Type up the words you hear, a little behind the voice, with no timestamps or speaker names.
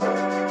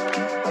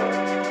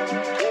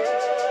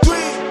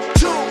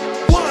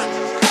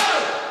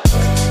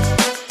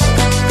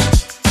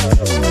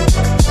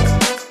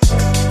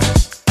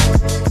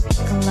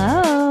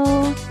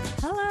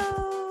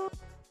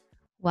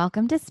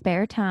welcome to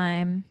Spare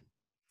Time.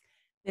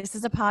 This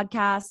is a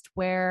podcast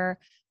where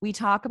we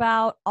talk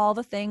about all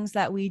the things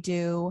that we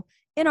do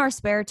in our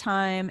spare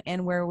time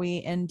and where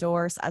we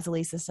endorse, as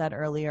Elisa said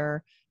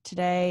earlier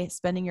today,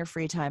 spending your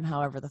free time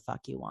however the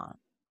fuck you want.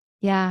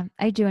 Yeah,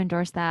 I do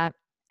endorse that.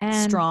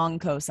 And strong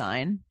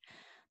cosign.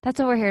 That's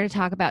what we're here to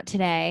talk about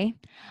today.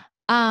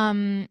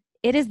 It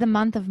is the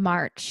month of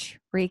March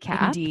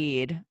recap.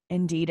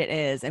 Indeed it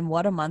is. And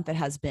what a month it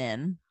has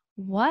been.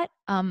 What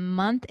a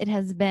month it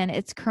has been.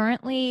 It's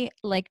currently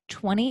like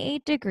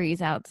 28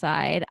 degrees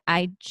outside.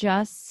 I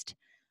just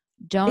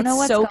don't know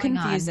what's so going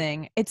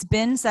confusing. on. It's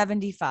been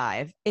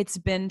 75. It's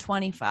been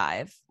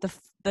 25.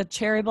 The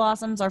cherry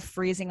blossoms are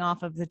freezing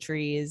off of the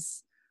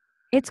trees.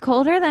 It's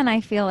colder than I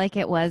feel like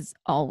it was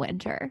all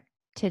winter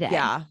today.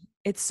 Yeah,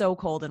 it's so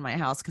cold in my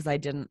house because I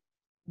didn't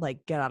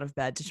get out of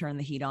bed to turn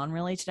the heat on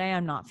really today.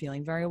 I'm not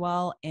feeling very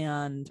well.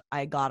 And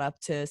I got up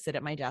to sit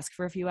at my desk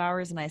for a few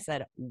hours and I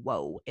said,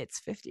 whoa, it's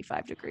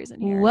 55 degrees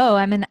in here. Whoa,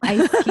 I'm an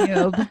ice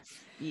cube.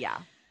 Yeah.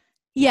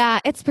 Yeah,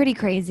 it's pretty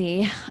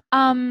crazy.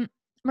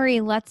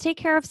 Marie, let's take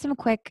care of some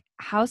quick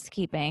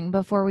housekeeping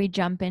before we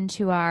jump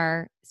into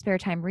our spare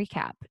time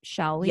recap,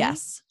 shall we?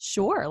 Yes,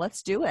 sure.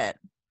 Let's do it.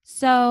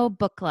 So,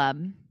 book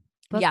club.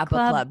 Book club.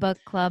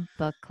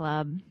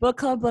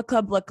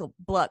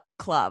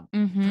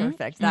 Mm-hmm.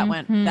 Perfect.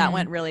 That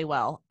went really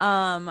well.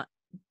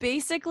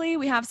 Basically,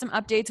 we have some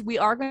updates. We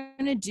are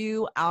going to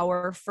do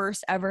our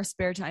first ever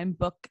spare time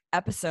book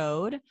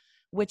episode,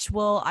 which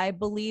will, I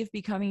believe,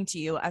 be coming to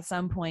you at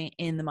some point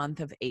in the month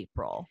of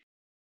April.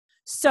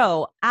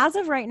 So as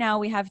of right now,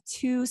 we have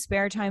 2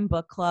 spare time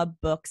book club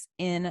books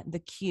in the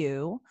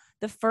queue.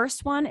 The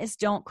first one is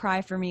Don't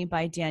Cry for Me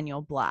by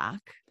Daniel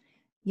Black.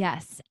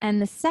 Yes.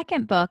 And the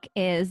second book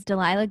is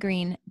Delilah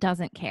Green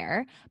Doesn't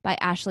Care by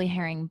Ashley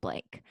Herring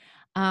Blake.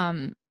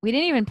 We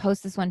didn't even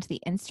post this one to the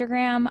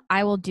Instagram.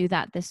 I will do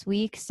that this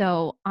week.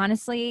 So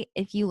honestly,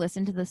 if you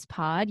listen to this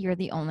pod, you're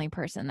the only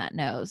person that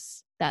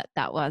knows that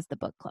was the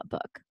book club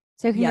book.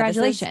 So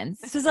congratulations.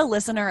 Yeah, this is a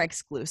listener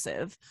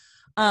exclusive.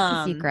 It's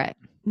a secret.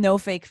 No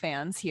fake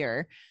fans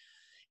here.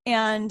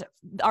 And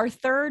our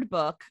third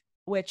book,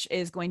 which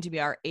is going to be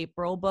our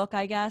April book,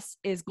 I guess,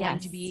 is going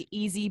to be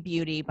Easy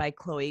Beauty by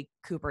Chloe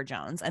Cooper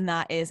Jones. And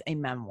that is a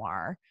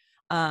memoir.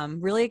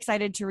 Really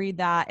excited to read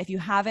that. If you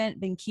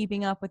haven't been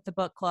keeping up with the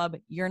book club,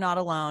 you're not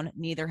alone.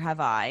 Neither have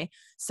I.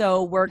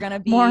 So we're going to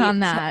be more on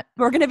that.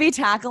 We're going to be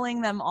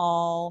tackling them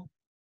all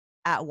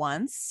at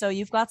once. So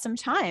you've got some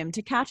time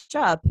to catch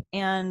up.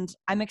 And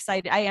I'm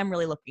excited. I am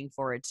really looking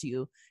forward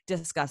to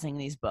discussing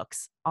these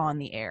books on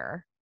the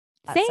air.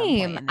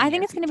 Same. I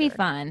think it's going to be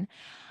fun.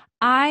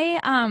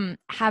 I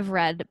have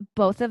read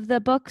both of the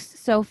books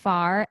so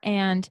far,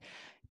 and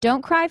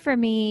Don't Cry for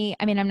Me.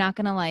 I mean, I'm not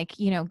going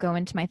to go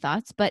into my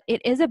thoughts, but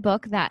it is a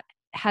book that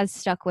has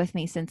stuck with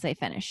me since I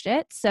finished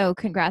it. So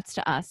congrats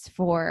to us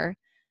for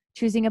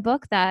choosing a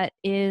book that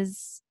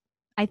is,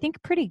 I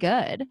think, pretty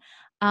good.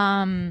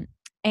 And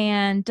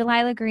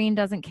Delilah Green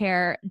Doesn't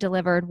Care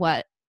delivered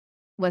what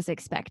was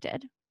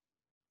expected.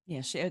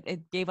 Yeah,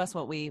 it gave us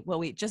what we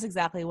just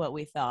exactly what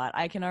we thought.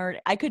 I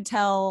could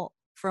tell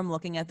from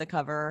looking at the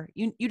cover,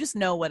 you just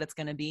know what it's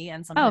going to be,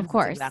 and sometimes of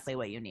course, it's exactly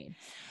what you need.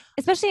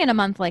 Especially in a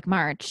month like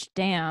March.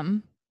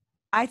 Damn.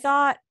 I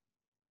thought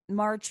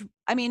March,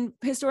 I mean,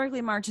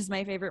 historically March is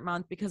my favorite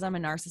month because I'm a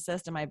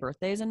narcissist and my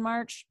birthday's in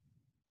March.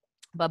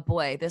 But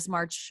boy, this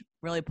March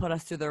really put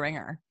us through the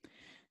ringer.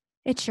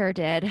 It sure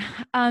did.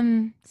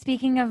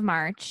 Speaking of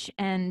March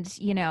and,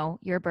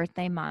 your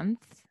birthday month,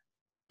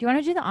 do you want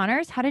to do the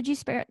honors? How did you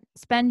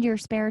spend your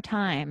spare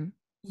time?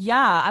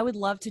 Yeah, I would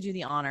love to do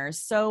the honors.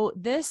 So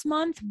this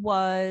month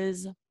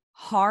was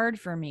hard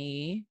for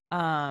me,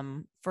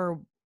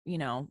 for,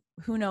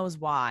 who knows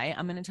why.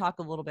 I'm going to talk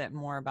a little bit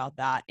more about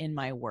that in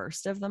my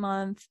worst of the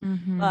month.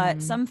 Mm-hmm.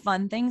 But some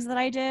fun things that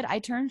I did. I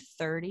turned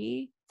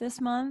 30 this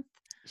month,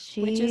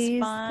 which is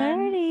fun.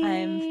 30.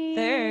 I'm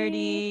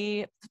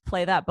 30.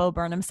 Play that Bo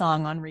Burnham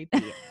song on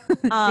repeat.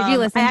 Did you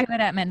listen to it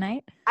at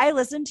midnight? I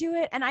listened to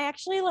it, and I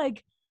actually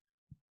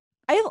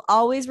I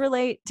always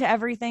relate to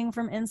everything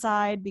from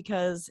Inside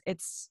because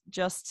it's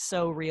just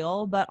so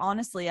real. But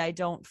honestly, I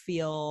don't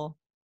feel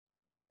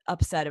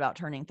upset about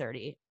turning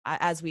 30,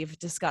 as we've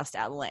discussed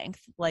at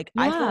length.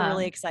 I feel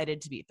really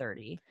excited to be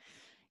 30.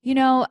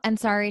 And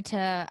sorry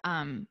to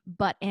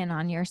butt in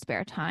on your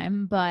spare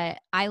time, but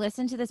I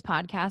listened to this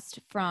podcast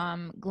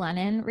from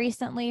Glennon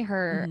recently,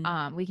 her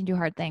We Can Do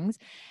Hard Things,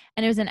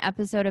 and it was an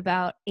episode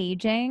about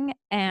aging,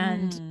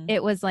 and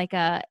it was like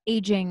a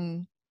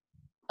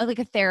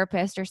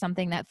therapist or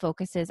something that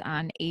focuses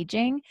on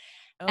aging.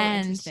 Oh,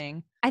 and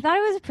interesting. I thought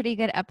it was a pretty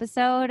good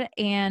episode,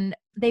 and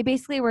they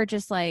basically were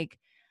just like,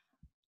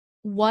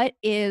 what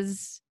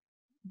is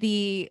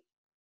the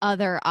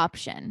other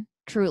option?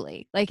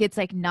 Truly, it's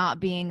like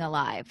not being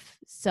alive.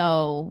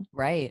 So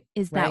right,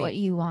 is that what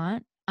you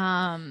want?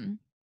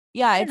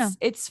 Yeah,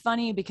 it's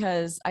funny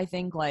because I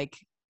think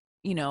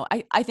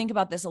I think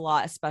about this a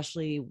lot,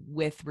 especially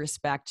with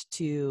respect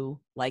to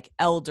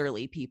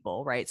elderly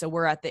people, right? So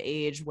we're at the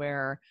age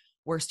where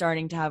we're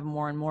starting to have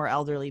more and more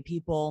elderly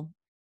people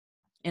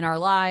in our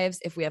lives.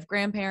 If we have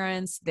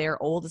grandparents,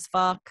 they're old as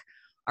fuck.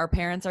 Our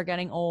parents are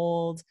getting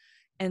old.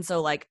 And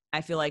so like,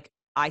 I feel like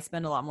I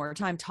spend a lot more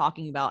time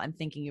talking about and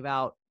thinking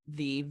about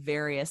the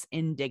various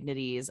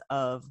indignities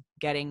of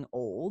getting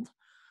old.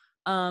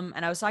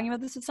 And I was talking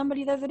about this with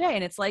somebody the other day,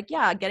 and it's like,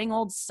 yeah, getting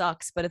old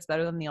sucks, but it's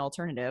better than the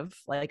alternative.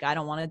 Like, I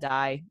don't want to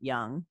die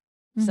young.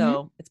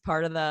 So it's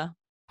part of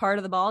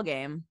the ball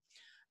game.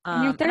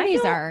 And your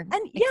 30s are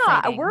yeah,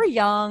 exciting. we're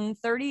young.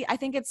 30. I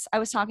think I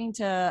was talking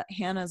to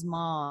Hannah's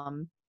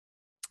mom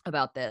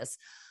about this.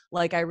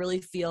 Like, I really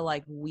feel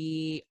like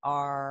we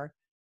are,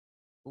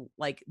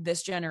 like,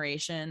 this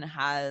generation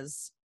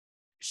has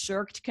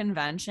shirked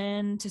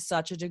convention to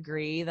such a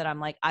degree that I'm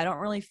like, I don't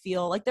really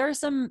feel like there are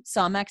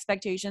some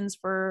expectations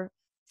for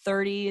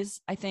 30s.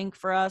 I think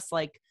for us,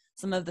 like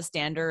some of the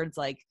standards,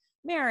 like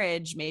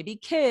marriage, maybe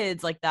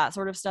kids, like that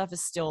sort of stuff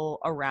is still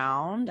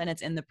around and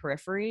it's in the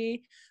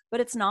periphery, but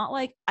it's not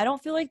like, I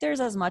don't feel like there's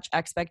as much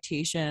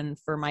expectation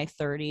for my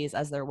 30s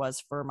as there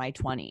was for my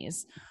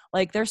 20s.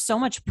 Like, there's so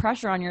much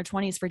pressure on your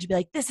 20s for it to be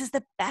like, this is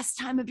the best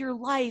time of your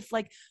life.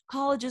 Like,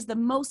 college is the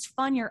most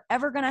fun you're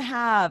ever going to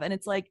have. And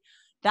it's like,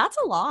 that's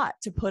a lot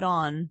to put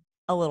on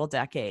a little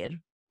decade.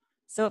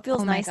 So it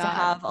feels nice to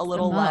have a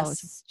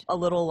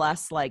little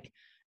less like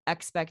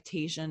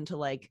expectation to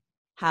like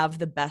have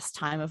the best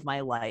time of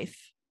my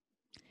life.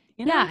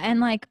 You know? Yeah.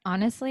 And like,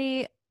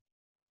 honestly,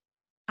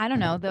 I don't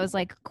know, those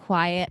like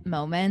quiet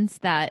moments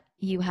that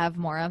you have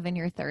more of in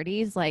your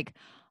 30s, like,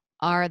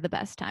 are the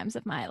best times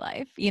of my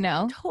life, you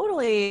know?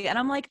 Totally. And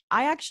I'm like,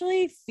 I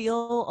actually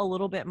feel a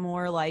little bit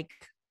more like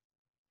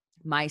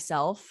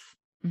myself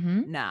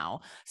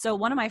now. So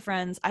one of my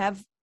friends, I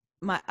have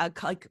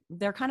like,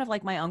 they're kind of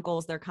like my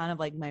uncles. They're kind of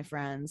like my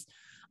friends.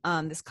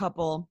 This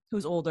couple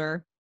who's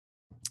older,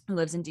 who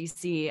lives in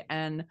DC,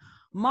 and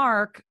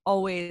Mark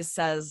always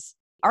says,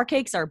 our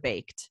cakes are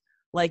baked.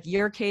 Like,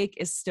 your cake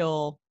is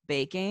still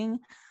baking,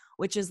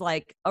 which is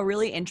like a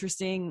really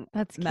interesting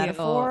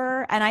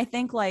metaphor. And I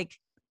think like,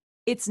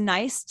 it's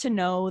nice to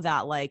know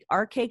that like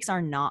our cakes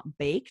are not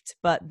baked,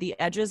 but the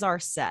edges are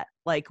set.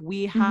 Like,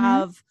 we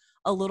have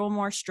a little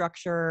more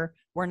structure.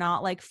 We're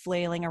not like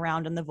flailing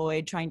around in the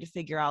void trying to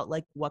figure out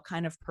like what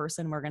kind of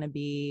person we're going to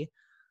be.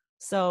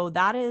 So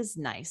that is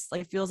nice.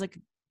 Like, it feels like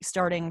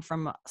starting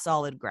from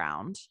solid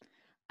ground.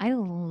 I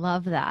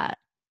love that.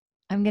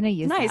 I'm going to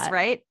use nice, that.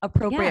 Right?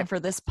 Appropriate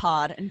for this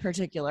pod in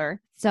particular.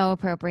 So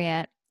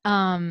appropriate.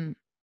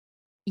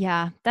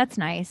 Yeah, that's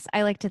nice.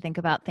 I like to think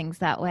about things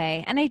that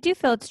way. And I do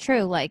feel it's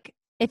true. Like,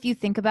 if you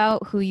think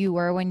about who you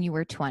were when you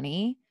were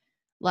 20,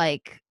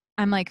 like,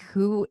 I'm like,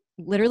 who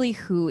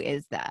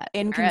is that?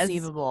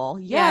 Inconceivable.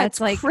 Yeah,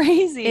 it's like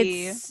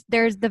crazy.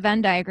 There's the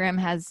Venn diagram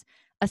has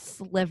a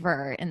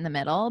sliver in the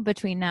middle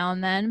between now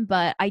and then,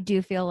 but I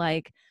do feel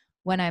like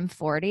when I'm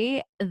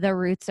 40, the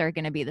roots are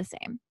going to be the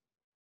same.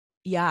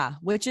 Yeah,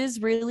 which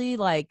is really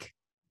like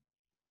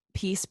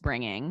peace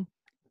bringing.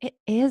 It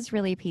is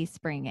really peace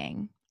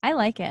bringing. I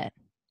like it.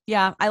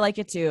 Yeah, I like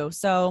it too.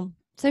 So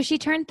she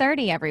turned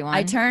 30, everyone.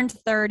 I turned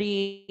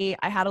 30.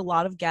 I had a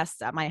lot of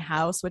guests at my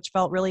house, which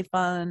felt really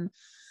fun.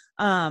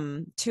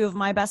 2 of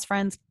my best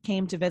friends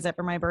came to visit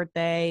for my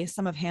birthday.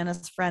 Some of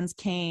Hannah's friends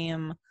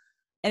came.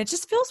 And it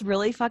just feels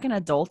really fucking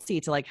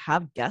adulty to like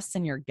have guests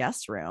in your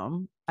guest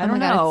room. I don't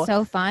know. God, it's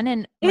so fun.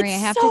 And Marie, I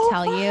have to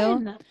tell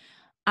you,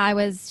 I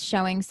was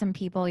showing some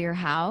people your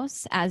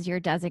house as your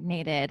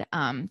designated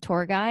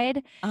tour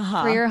guide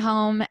for your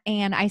home.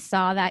 And I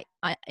saw that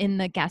in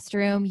the guest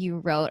room, you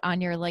wrote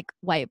on your like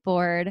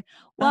whiteboard,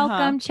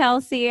 welcome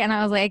Chelsea. And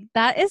I was like,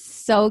 that is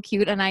so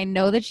cute. And I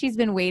know that she's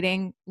been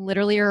waiting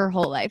literally her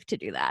whole life to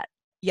do that.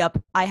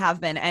 Yep, I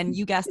have been. And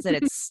you guessed it,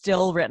 it's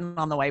still written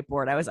on the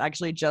whiteboard. I was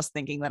actually just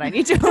thinking that I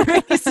need to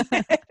erase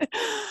it.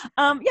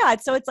 Yeah,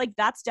 so it's like,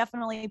 that's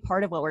definitely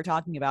part of what we're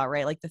talking about,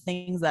 right? Like, the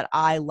things that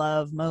I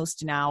love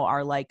most now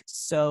are like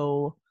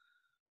so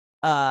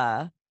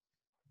old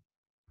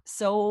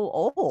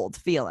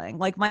feeling.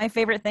 Like, my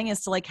favorite thing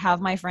is to like have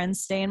my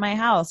friends stay in my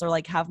house or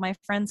like have my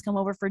friends come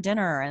over for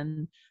dinner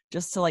and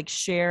just to like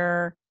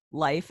share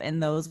life in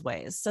those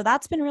ways. So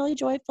that's been really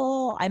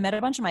joyful. I met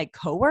a bunch of my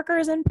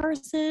coworkers in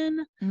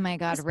person. Oh my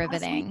God,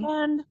 riveting.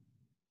 Weekend,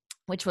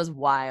 which was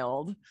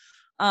wild.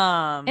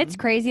 It's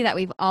crazy that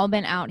we've all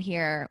been out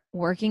here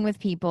working with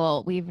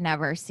people we've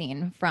never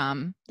seen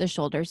from the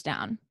shoulders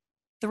down.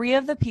 3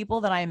 of the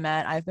people that I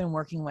met, I've been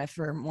working with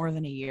for more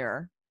than a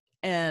year.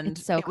 And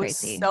it's so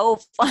crazy. Was so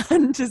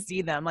fun to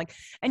see them. Like,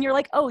 and you're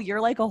like, oh,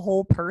 you're like a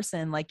whole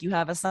person. Like, you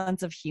have a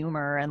sense of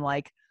humor and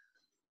like,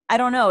 I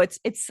don't know. It's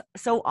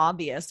so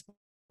obvious,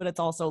 but it's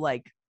also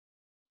like,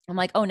 I'm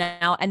like, oh,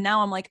 now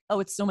I'm like,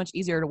 oh, it's so much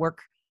easier to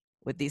work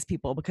with these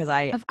people because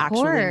I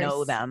actually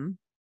know them.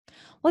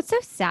 Well, it's so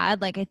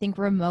sad. Like, I think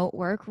remote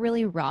work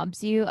really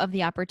robs you of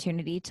the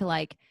opportunity to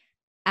like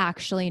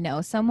actually know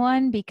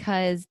someone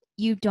because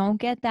you don't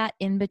get that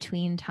in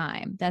between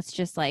time. That's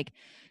just like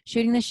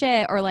shooting the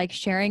shit or like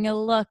sharing a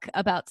look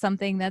about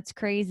something that's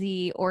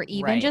crazy or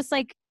even just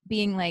like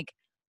being like,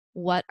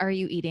 what are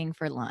you eating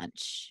for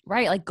lunch?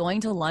 Right. Like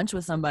going to lunch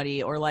with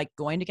somebody or like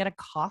going to get a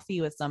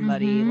coffee with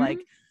somebody. Like,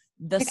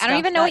 the like, I don't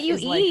even know what you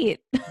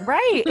eat.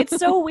 Right. It's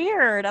so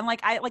weird. I'm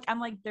like,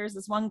 there's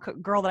this one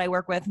girl that I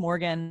work with,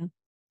 Morgan,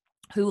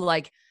 who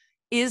like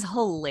is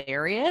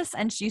hilarious.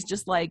 And she's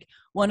just like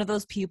one of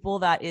those people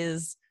that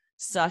is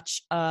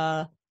such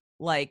a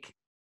like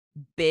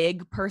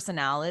big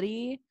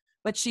personality,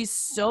 but she's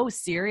so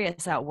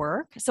serious at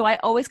work. So I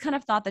always kind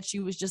of thought that she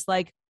was just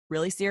like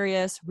really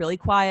serious, really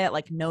quiet,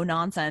 like no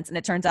nonsense. And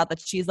it turns out that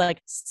she's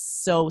like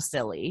so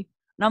silly.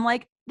 And I'm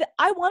like,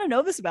 I want to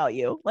know this about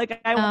you. Like,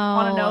 I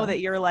want to know that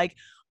you're like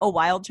a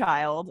wild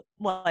child,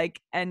 like,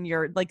 and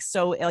you're like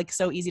so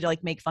easy to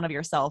like make fun of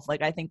yourself.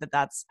 Like, I think that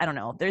that's, I don't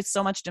know, there's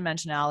so much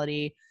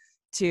dimensionality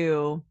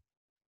to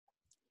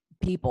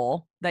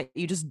people that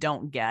you just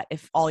don't get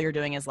if all you're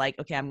doing is like,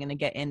 okay, I'm going to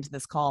get into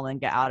this call and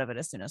get out of it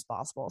as soon as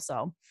possible.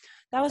 So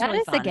that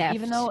really fun,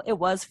 even though it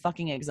was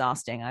fucking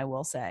exhausting, I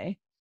will say.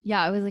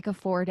 Yeah, it was like a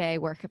 4-day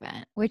work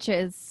event, which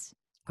is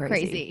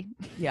crazy.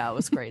 Yeah, it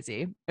was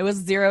crazy. It was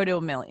 0 to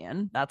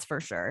 1,000,000. That's for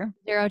sure.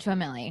 0 to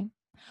 1,000,000.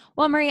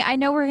 Well, Marie, I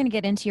know we're going to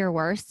get into your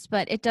worst,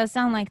 but it does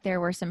sound like there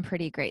were some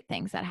pretty great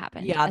things that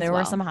happened. Yeah, there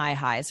were some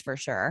highs for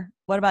sure.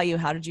 What about you?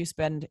 How did you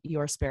spend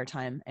your spare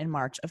time in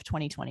March of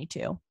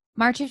 2022?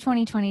 March of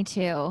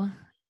 2022,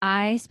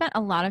 I spent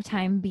a lot of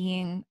time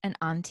being an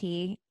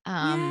auntie. We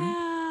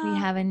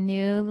have a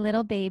new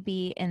little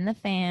baby in the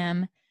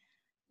fam,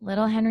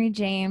 little Henry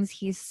James.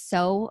 He's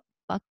so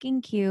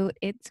fucking cute.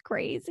 It's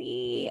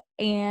crazy.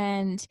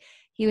 And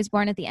he was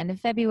born at the end of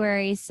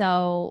February.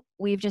 So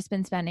we've just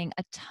been spending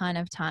a ton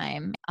of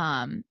time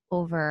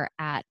over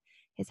at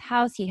his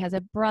house. He has a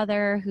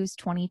brother who's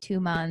 22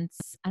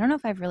 months. I don't know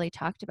if I've really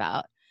talked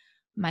about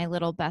my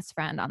little best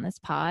friend on this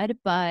pod,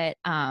 but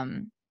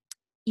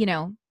you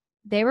know,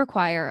 they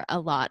require a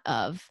lot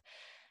of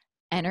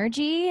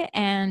energy,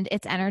 and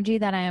it's energy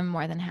that I am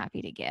more than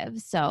happy to give.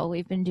 So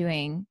we've been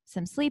doing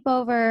some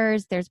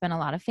sleepovers. There's been a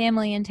lot of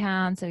family in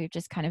town. So we've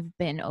just kind of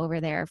been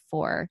over there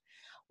for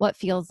what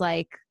feels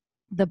like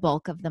the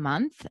bulk of the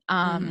month.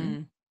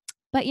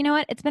 But you know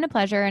what? It's been a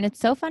pleasure. And it's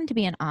so fun to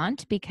be an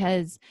aunt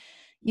because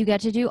you get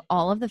to do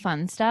all of the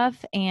fun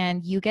stuff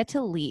and you get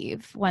to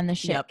leave when the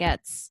shit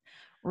gets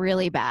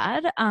really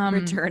bad.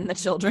 Return the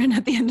children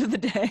at the end of the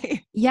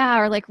day. Yeah,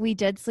 or like we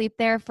did sleep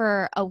there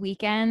for a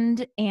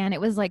weekend and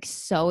it was like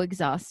so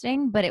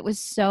exhausting, but it was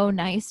so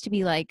nice to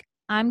be like,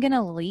 I'm going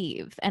to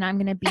leave and I'm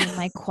going to be in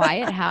my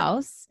quiet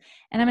house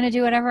and I'm going to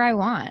do whatever I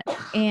want.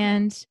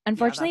 And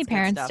unfortunately,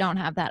 parents don't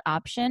have that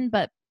option,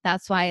 but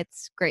that's why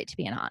it's great to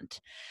be an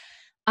aunt.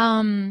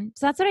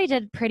 So that's what I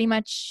did pretty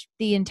much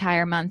the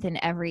entire month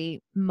in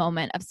every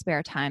moment of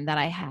spare time that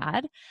I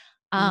had.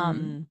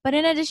 But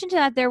in addition to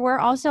that, there were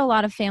also a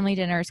lot of family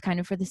dinners kind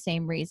of for the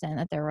same reason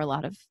that there were a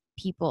lot of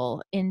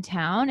people in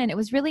town. And it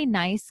was really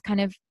nice,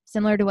 kind of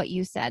similar to what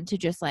you said, to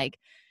just like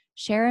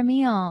share a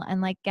meal and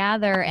like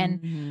gather.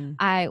 And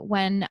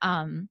when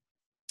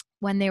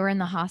they were in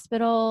the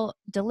hospital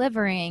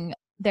delivering,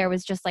 there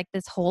was just like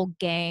this whole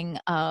gang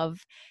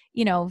of,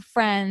 you know,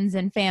 friends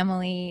and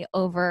family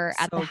over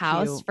at the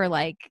house for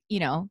like, you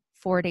know,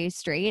 4 days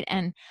straight.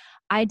 And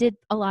I did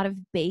a lot of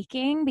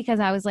baking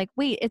because I was like,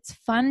 wait, it's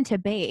fun to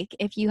bake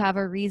if you have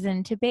a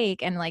reason to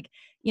bake. And like,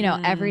 you know,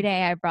 every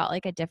day I brought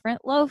like a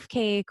different loaf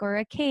cake or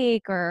a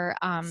cake or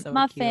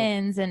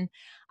muffins. And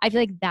I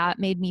feel like that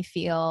made me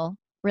feel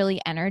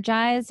really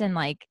energized. And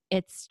like,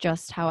 it's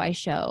just how I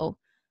show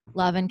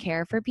love and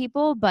care for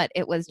people. But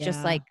it was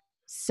just like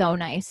so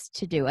nice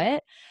to do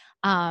it.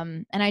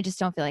 And I just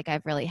don't feel like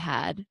I've really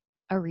had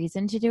a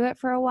reason to do it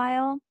for a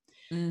while.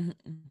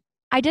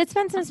 I did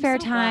spend some spare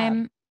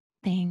time.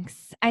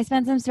 Thanks. I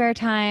spent some spare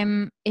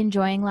time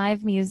enjoying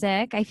live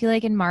music. I feel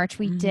like in March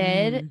we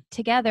did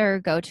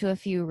together go to a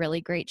few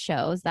really great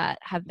shows that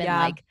have been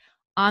like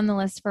on the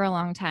list for a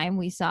long time.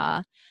 We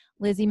saw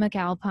Lizzie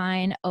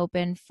McAlpine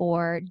open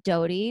for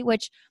Dodie,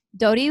 which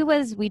Dodie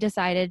was, we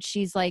decided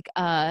she's like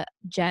a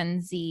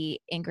Gen Z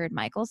Ingrid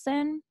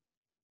Michaelson.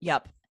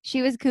 Yep.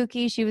 She was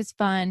kooky. She was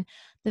fun.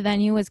 The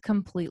venue was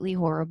completely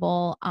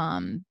horrible.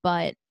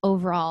 But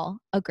overall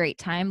a great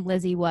time.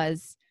 Lizzie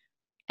was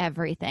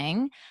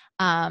everything.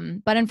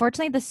 But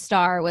unfortunately the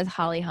star was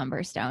Holly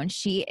Humberstone.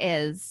 She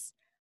is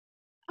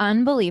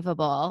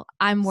unbelievable.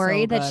 I'm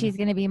worried that she's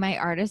going to be my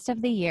artist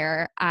of the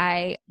year.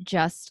 I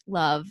just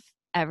love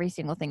every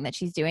single thing that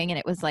she's doing. And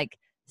it was like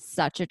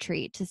such a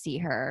treat to see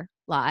her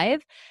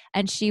live.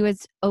 And she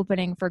was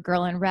opening for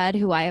Girl in Red,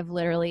 who I have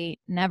literally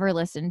never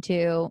listened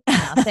to,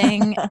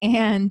 nothing.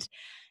 And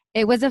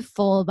it was a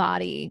full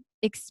body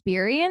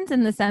experience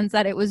in the sense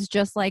that it was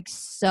just like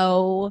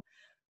so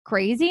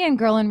crazy, and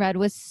Girl in Red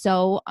was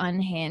so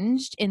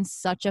unhinged in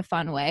such a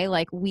fun way.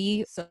 Like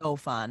so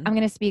fun. I'm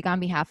going to speak on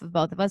behalf of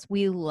both of us.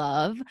 We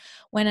love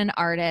when an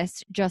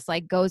artist just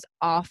like goes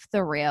off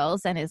the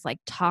rails and is like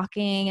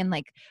talking and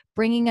like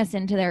bringing us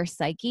into their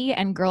psyche,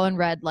 and Girl in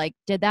Red like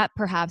did that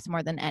perhaps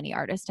more than any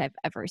artist I've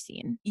ever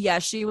seen. Yeah,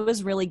 she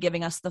was really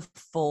giving us the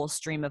full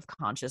stream of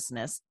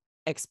consciousness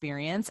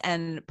experience,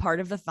 and part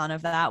of the fun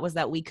of that was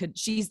that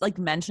she's like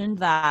mentioned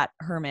that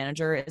her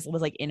manager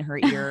was like in her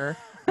ear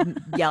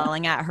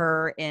yelling at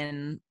her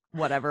in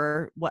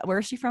whatever. Where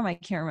is she from? I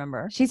can't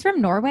remember. She's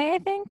from Norway, I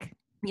think.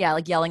 Yeah,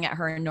 like yelling at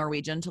her in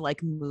Norwegian to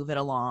like move it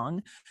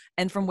along.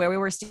 And from where we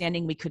were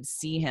standing, we could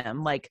see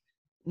him like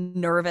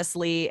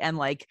nervously and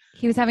like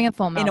he was having a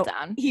full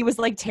meltdown. He was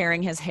like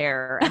tearing his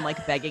hair and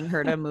like begging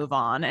her to move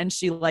on, and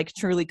she like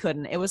truly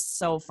couldn't. It was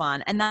so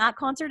fun. And that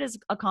concert is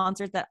a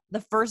concert that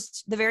the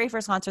very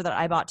first concert that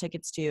I bought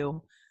tickets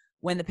to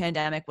when the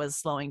pandemic was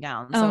slowing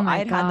down. So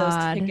I had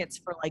those tickets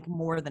for like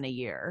more than a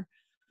year.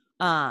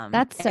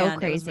 That's so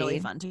crazy. It was really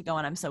fun to go,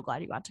 and I'm so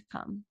glad you got to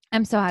come.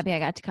 I'm so happy I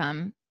got to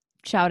come.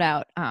 Shout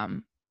out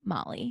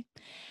Molly.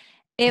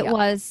 It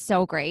was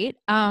so great.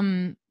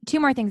 Two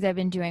more things I've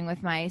been doing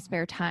with my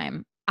spare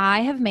time.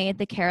 I have made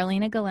the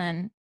Carolina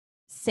Galen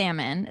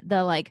salmon,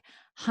 the like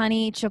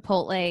honey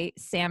chipotle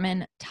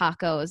salmon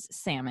tacos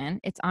salmon.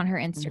 It's on her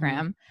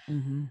Instagram.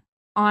 Mm-hmm.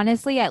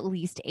 Honestly, at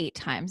least 8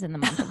 times in the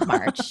month of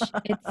March.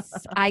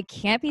 I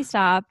can't be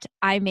stopped.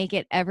 I make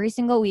it every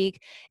single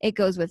week. It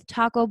goes with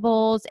taco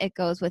bowls. It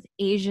goes with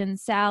Asian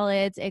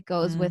salads. It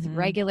goes with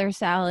regular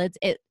salads.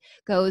 It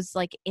goes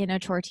like in a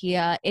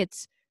tortilla.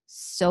 It's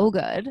so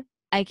good.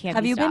 I can't.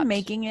 Have you been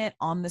making it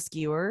on the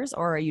skewers,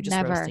 or are you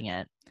just roasting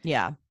it?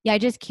 Yeah. Yeah, I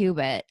just cube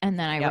it and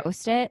then I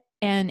roast it.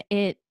 And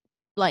it,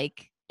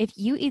 like, if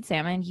you eat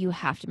salmon, you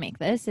have to make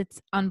this.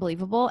 It's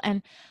unbelievable.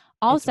 And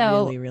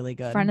also, really, really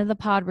good. Friend of the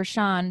pod,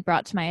 Rashawn,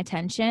 brought to my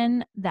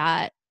attention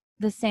that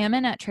the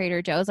salmon at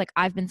Trader Joe's, like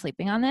I've been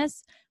sleeping on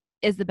this,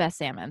 is the best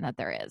salmon that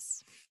there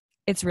is.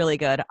 It's really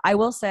good. I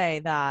will say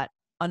that,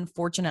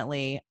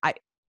 unfortunately,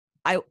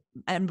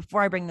 and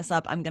before I bring this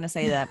up, I'm going to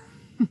say that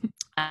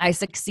I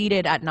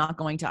succeeded at not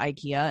going to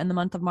IKEA in the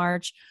month of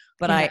March,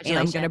 but I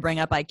am going to bring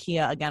up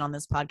IKEA again on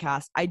this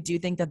podcast. I do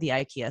think that the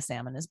IKEA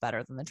salmon is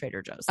better than the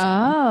Trader Joe's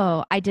salmon.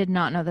 Oh, I did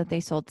not know that they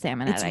sold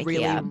salmon at IKEA. It's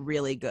really,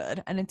 really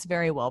good, and it's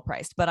very well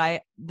priced.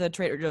 But the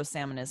Trader Joe's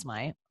salmon is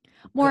my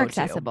more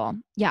go-to. accessible.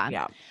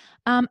 Yeah.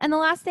 And the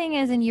last thing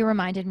is, and you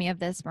reminded me of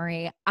this,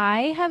 Marie,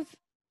 I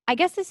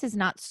guess this is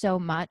not so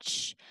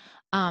much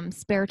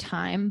spare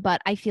time,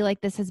 but I feel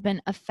like this has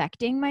been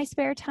affecting my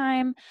spare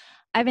time.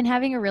 I've been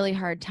having a really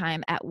hard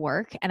time at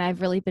work, and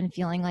I've really been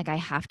feeling like I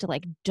have to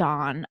like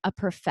don a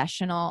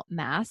professional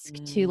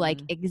mask to like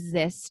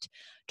exist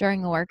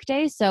during the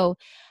workday. So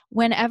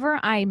whenever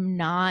I'm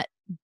not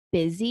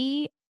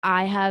busy,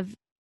 I have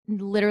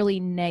literally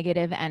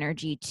negative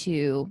energy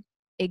to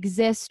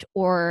exist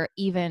or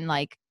even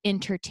like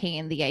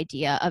entertain the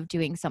idea of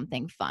doing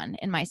something fun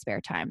in my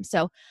spare time.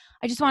 So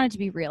I just wanted to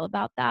be real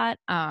about that.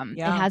 It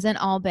hasn't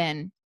all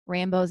been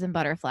rainbows and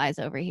butterflies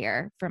over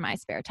here for my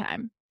spare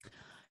time.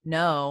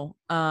 No,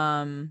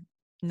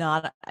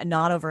 not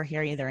over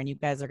here either. And you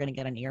guys are going to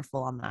get an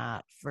earful on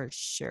that for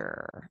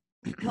sure.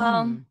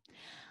 Well,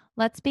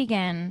 let's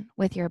begin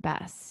with your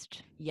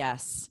best.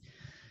 Yes.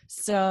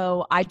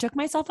 So I took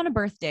myself on a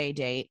birthday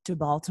date to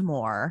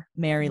Baltimore,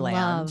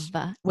 Maryland,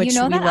 which you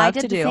know we that love I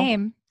did to the do.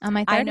 Same on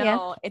my 30th. I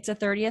know, it's a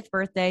 30th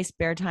birthday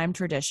spare time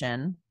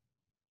tradition.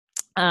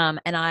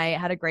 And I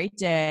had a great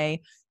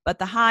day. But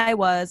the high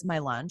was my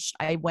lunch.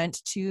 I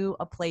went to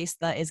a place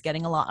that is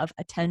getting a lot of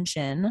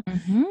attention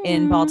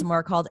in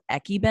Baltimore called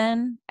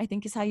Ekiben, I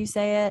think is how you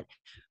say it,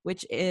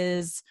 which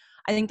is,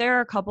 I think there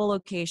are a couple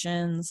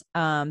locations.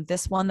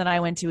 This one that I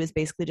went to is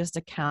basically just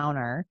a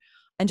counter.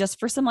 And just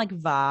for some like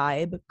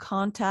vibe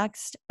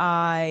context,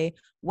 I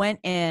went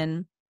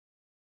in.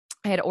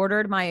 I had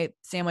ordered my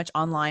sandwich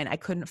online. I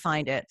couldn't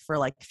find it for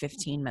like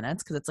 15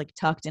 minutes because it's like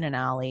tucked in an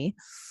alley.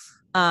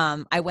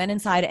 I went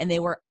inside and they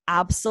were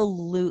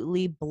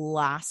absolutely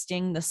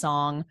blasting the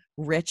song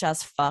Rich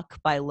as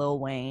Fuck by Lil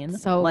Wayne.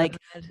 So like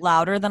good.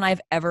 Louder than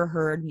I've ever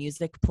heard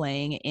music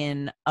playing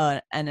in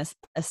an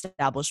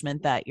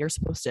establishment that you're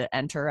supposed to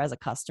enter as a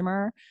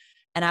customer.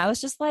 And I was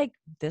just like,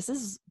 this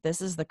is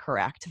the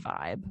correct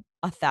vibe,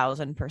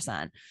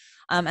 1,000%.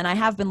 And I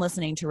have been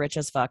listening to Rich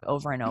as Fuck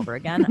over and over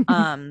again.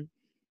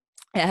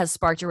 It has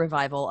sparked a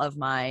revival of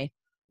my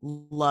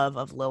love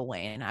of Lil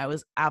Wayne. I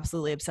was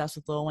absolutely obsessed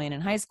with Lil Wayne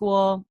in high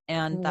school,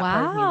 and that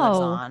part of me lives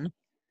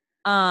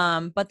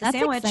on. But the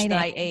sandwich that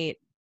I ate,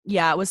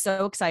 it was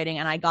so exciting.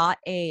 And I got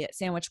a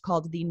sandwich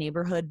called the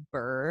Neighborhood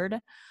Bird.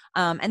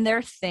 And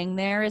their thing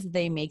there is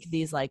they make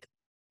these like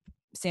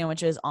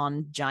sandwiches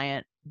on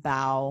giant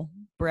bao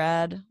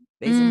bread,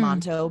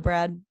 Basamanto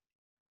bread.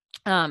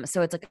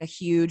 So it's like a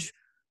huge,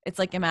 it's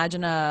like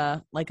imagine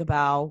a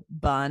bao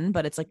bun,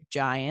 but it's like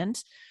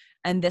giant.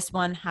 And this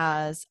one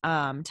has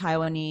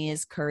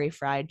Taiwanese curry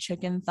fried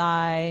chicken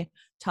thigh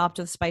topped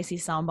with spicy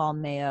sambal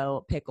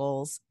mayo,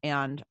 pickles,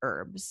 and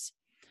herbs.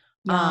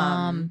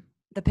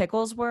 The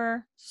pickles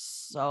were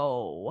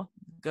so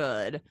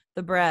good.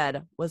 The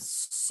bread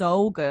was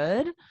so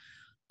good.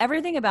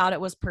 Everything about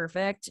it was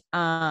perfect.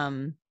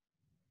 I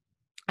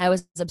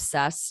was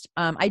obsessed.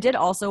 I did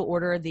also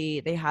order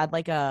they had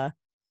like a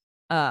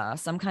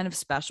some kind of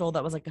special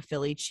that was like a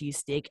Philly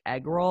cheesesteak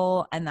egg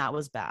roll, and that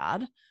was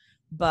bad.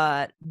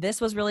 But this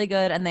was really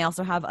good. And they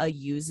also have a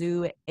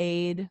yuzu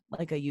aid,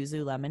 like a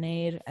yuzu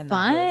lemonade. And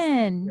that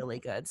was really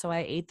good. So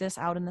I ate this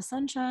out in the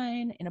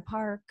sunshine in a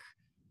park,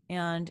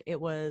 and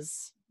it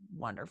was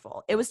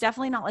wonderful. It was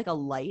definitely not like a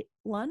light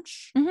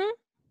lunch.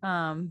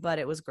 But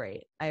it was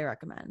great. I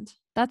recommend.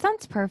 That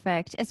sounds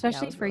perfect,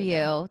 especially for really you.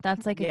 good.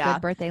 That's like a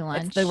good birthday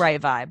lunch. It's the right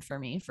vibe for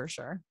me, for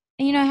sure.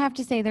 And, I have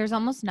to say there's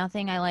almost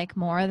nothing I like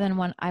more than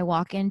when I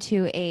walk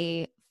into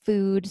a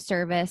food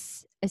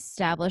service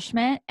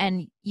establishment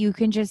and you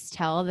can just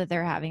tell that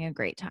they're having a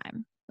great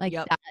time. Like,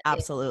 that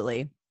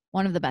absolutely.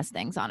 One of the best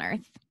things on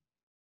earth.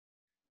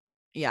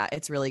 Yeah,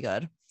 it's really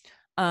good.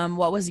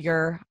 What was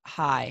your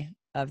high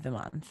of the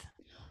month?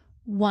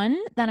 One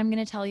that I'm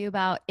going to tell you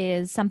about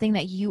is something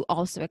that you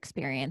also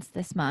experienced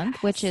this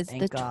month, which is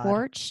the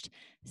torched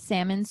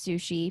salmon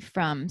sushi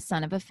from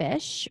Son of a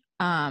Fish,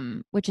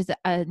 which is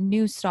a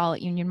new stall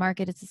at Union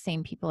Market. It's the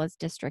same people as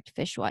District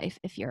Fishwife,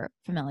 if you're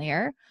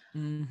familiar.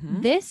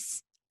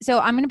 So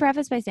I'm going to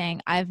preface by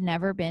saying I've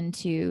never been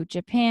to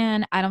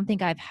Japan. I don't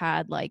think I've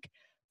had like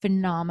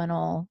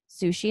phenomenal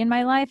sushi in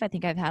my life. I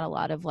think I've had a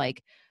lot of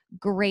like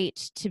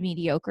great to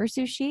mediocre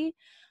sushi.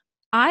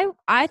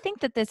 I think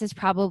that this is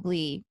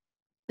probably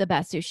the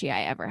best sushi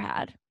I ever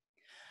had.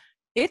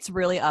 It's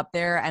really up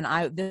there,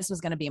 and this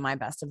was going to be my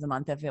best of the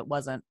month if it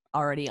wasn't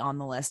already on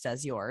the list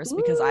as yours. Ooh.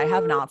 Because I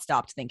have not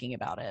stopped thinking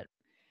about it.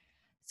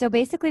 So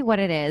basically what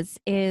it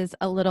is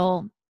a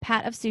little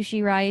pat of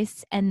sushi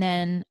rice and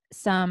then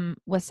some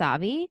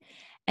wasabi,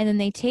 and then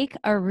they take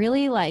a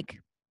really like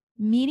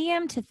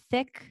medium to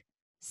thick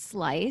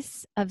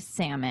slice of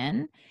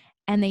salmon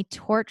and they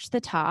torch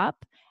the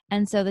top.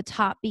 And so the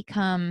top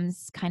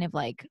becomes kind of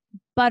like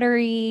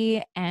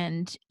buttery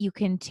and you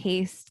can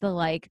taste the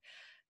like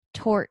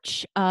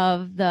torch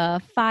of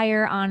the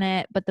fire on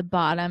it, but the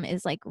bottom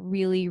is like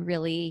really,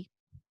 really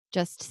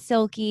just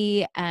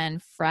silky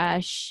and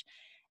fresh.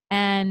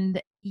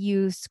 And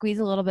you squeeze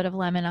a little bit of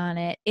lemon on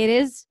it. It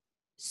is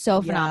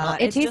so phenomenal.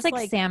 It tastes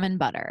like salmon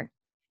butter.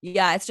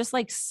 Yeah, it's just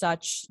like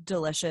such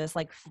delicious,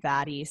 like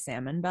fatty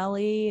salmon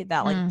belly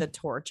that like the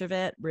torch of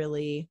it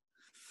really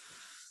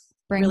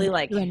brings it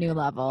like to a new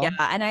level. Yeah,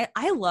 and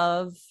I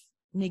love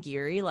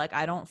nigiri. Like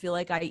I don't feel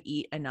like I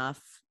eat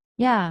enough.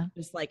 Yeah.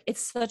 Just like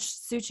it's such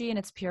sushi in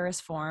its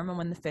purest form, and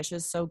when the fish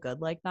is so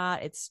good like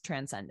that, it's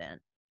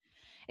transcendent.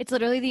 It's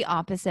literally the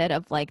opposite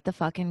of like the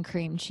fucking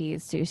cream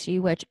cheese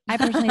sushi, which I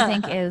personally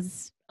think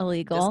is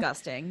illegal.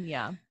 Disgusting.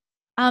 Yeah.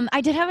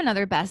 I did have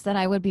another best that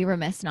I would be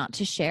remiss not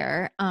to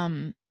share.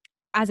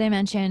 As I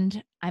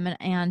mentioned, I'm an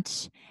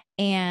aunt,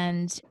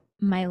 and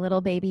my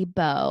little baby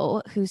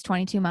Bo, who's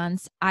 22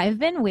 months, I've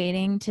been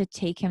waiting to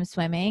take him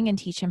swimming and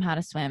teach him how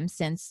to swim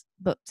since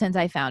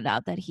I found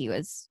out that he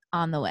was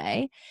on the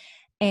way.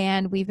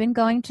 And we've been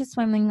going to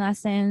swimming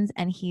lessons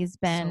and he's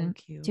been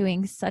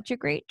doing such a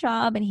great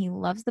job and he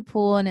loves the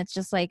pool and it's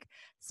just like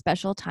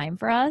special time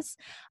for us.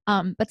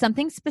 But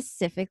something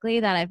specifically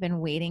that I've been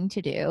waiting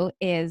to do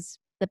is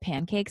the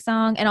pancake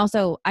song. And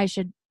also I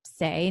should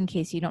say, in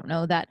case you don't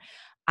know, that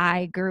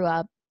I grew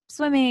up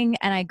swimming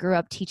and I grew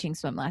up teaching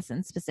swim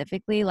lessons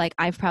specifically. Like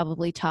I've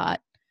probably taught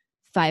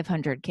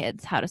 500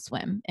 kids how to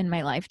swim in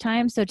my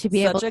lifetime. So to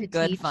be able to such a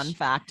good fun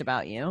fact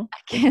about you,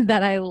 a kid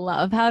that I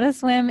love how to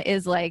swim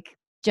is like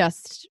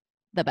just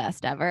the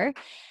best ever.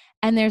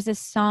 And there's this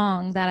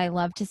song that I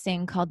love to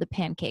sing called the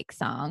Pancake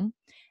Song.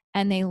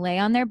 And they lay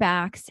on their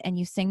backs and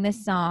you sing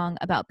this song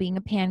about being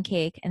a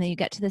pancake. And then you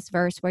get to this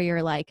verse where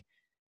you're like,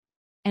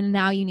 and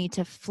now you need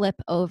to flip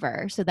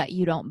over so that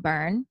you don't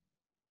burn.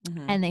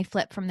 And they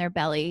flip from their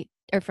belly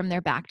or from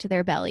their back to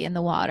their belly in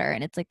the water.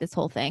 And it's like this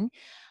whole thing.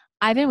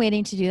 I've been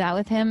waiting to do that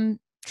with him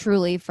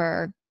truly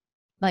for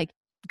like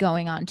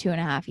going on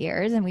 2.5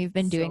 years. And we've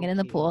been doing it in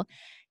the pool.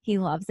 He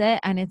loves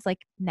it. And it's like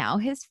now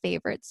his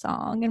favorite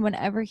song. And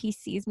whenever he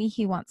sees me,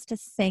 he wants to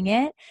sing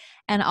it.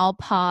 And I'll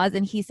pause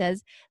and he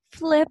says,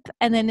 flip.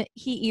 And then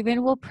he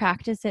even will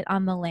practice it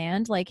on the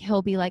land. Like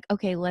he'll be like,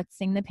 okay, let's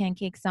sing the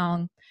pancake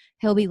song.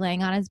 He'll be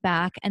laying on his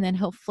back and then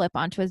he'll flip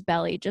onto his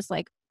belly, just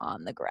like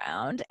on the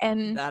ground.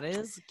 And that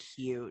is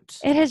cute.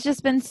 It has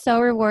just been so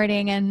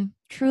rewarding and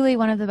truly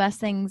one of the best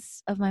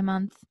things of my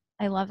month.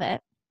 I love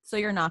it. So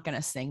you're not going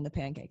to sing the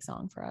pancake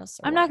song for us?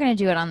 I'm not going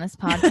to do it on this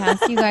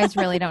podcast. You guys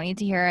really don't need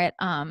to hear it.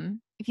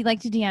 If you'd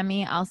like to DM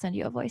me, I'll send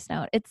you a voice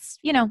note. It's,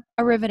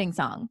 a riveting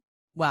song.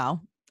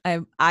 Wow.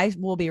 I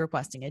will be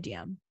requesting a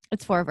DM.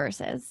 It's 4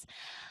 verses.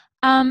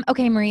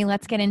 Okay, Marie,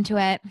 let's get into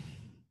it.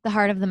 The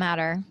heart of the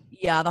matter.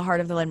 Yeah,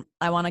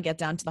 I want to get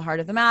down to the heart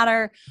of the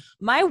matter.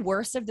 My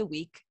worst of the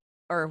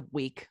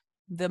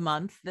the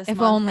month. If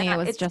only it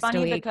was just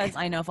a week. Because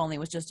I know if only it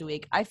was just a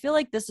week. I feel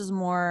like this is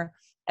more,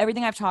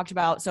 everything I've talked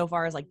about so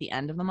far is like the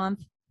end of the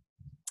month.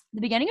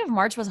 The beginning of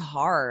March was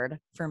hard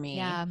for me.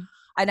 Yeah.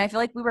 And I feel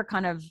like we were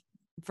kind of,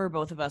 for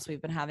both of us,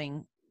 we've been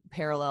having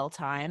parallel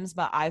times,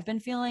 but I've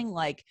been feeling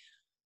like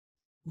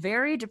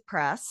very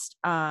depressed.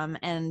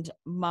 And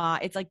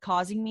it's like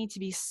causing me to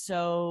be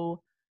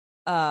so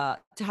to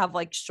have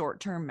like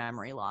short-term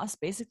memory loss,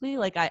 basically.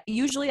 Like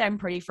I'm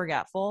pretty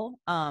forgetful.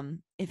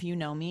 If you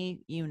know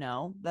me, you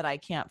know that I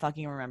can't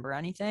fucking remember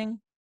anything.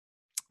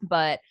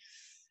 But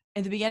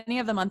at the beginning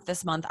of the month,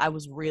 this month, I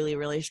was really,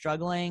 really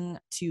struggling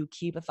to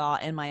keep a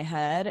thought in my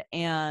head,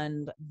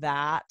 and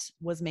that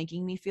was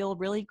making me feel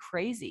really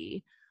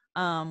crazy.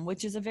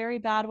 which is a very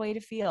bad way to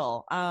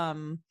feel.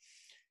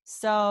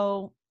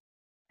 So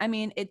I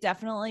mean, it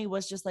definitely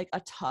was just like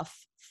a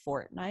tough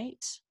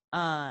fortnight.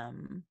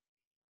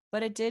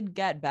 But it did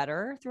get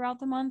better throughout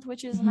the month,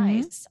 which is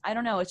nice. I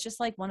don't know. It's just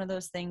like one of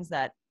those things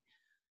that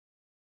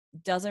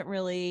doesn't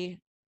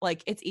really,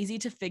 like, it's easy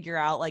to figure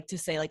out, like, to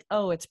say like,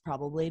 oh, it's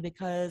probably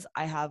because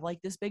I have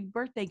like this big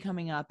birthday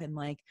coming up, and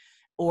like,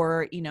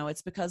 or, you know,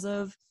 it's because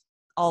of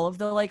all of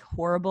the like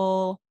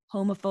horrible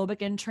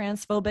homophobic and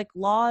transphobic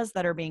laws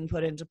that are being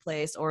put into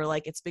place, or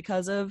like it's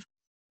because of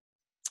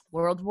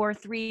World War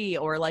III,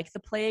 or like the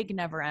plague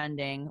never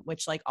ending,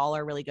 which like all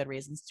are really good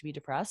reasons to be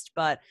depressed.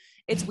 But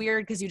it's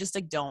weird because you just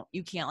like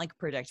you can't like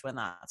predict when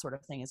that sort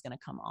of thing is going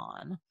to come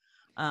on.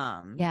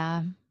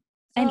 Yeah.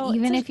 And So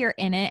even if you're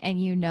in it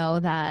and you know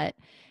that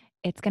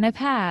it's going to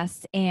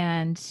pass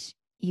and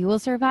you will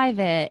survive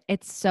it,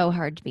 it's so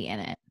hard to be in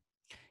it.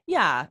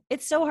 Yeah,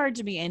 it's so hard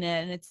to be in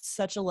it, and it's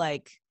such a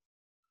like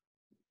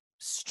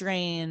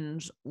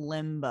strange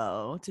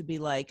limbo to be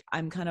like,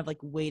 I'm kind of like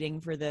waiting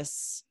for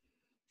this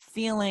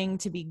feeling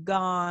to be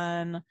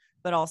gone,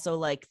 but also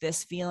like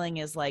this feeling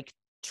is like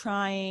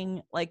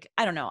trying, like,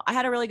 I don't know. I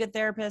had a really good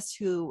therapist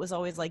who was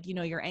always like, you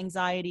know, your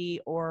anxiety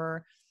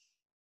or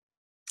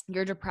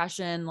your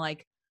depression,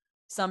 like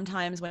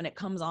sometimes when it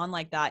comes on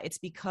like that, it's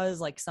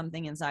because like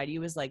something inside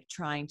you is like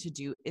trying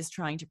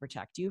to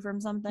protect you from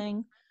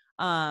something.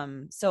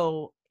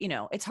 So, you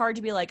know, it's hard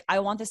to be like, I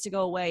want this to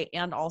go away,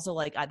 and also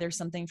like there's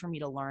something for me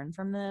to learn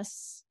from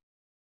this,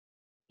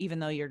 even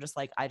though you're just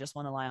like, I just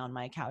want to lie on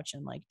my couch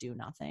and like do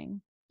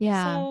nothing.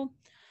 Yeah. So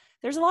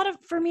there's a lot of,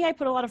 for me, I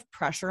put a lot of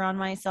pressure on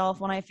myself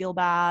when I feel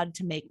bad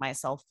to make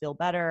myself feel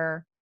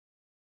better.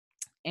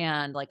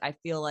 And like, I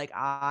feel like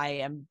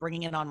I am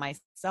bringing it on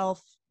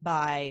myself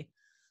by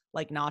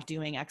like not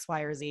doing X,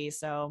 Y, or Z.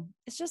 So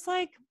it's just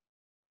like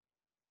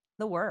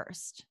the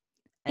worst.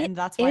 And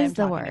that's why I'm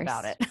talking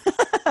about it.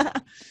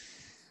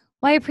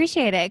 Well, I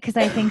appreciate it because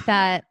I think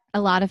that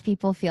a lot of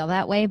people feel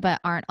that way,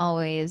 but aren't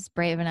always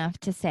brave enough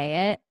to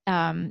say it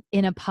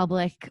in a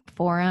public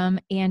forum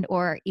and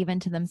or even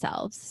to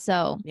themselves.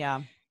 So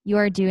yeah, you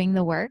are doing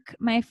the work,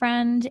 my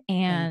friend,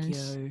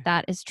 and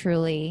that is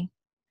truly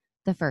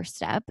the first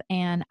step.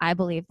 And I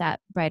believe that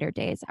brighter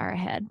days are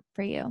ahead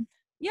for you.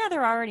 Yeah,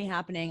 they're already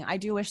happening. I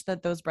do wish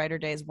that those brighter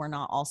days were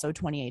not also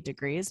 28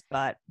 degrees,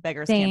 but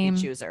beggars can't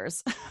be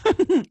choosers.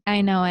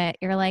 I know it.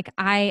 You're like,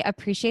 I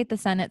appreciate the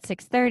sun at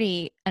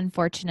 6:30.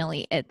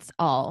 Unfortunately, it's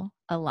all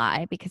a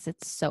lie because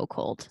it's so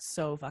cold.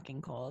 So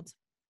fucking cold.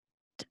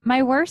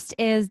 My worst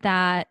is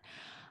that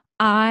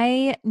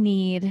I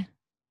need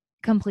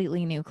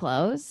completely new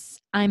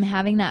clothes. I'm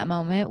having that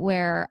moment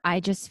where I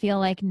just feel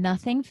like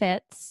nothing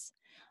fits.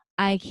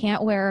 I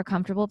can't wear a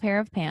comfortable pair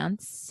of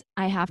pants.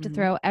 I have to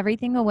throw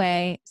everything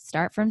away,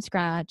 start from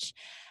scratch.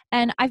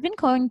 And I've been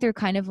going through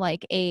kind of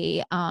like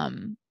a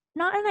not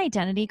an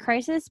identity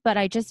crisis, but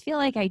I just feel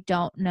like I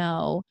don't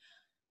know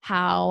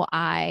how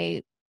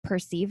I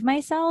perceive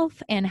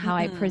myself and how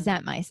I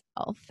present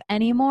myself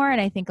anymore.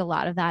 And I think a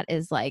lot of that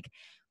is like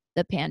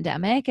the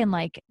pandemic and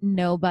like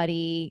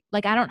nobody,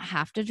 like I don't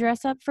have to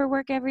dress up for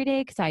work every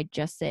day because I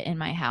just sit in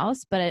my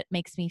house, but it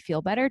makes me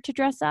feel better to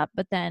dress up.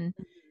 But then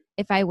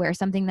if I wear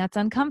something that's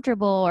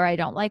uncomfortable or I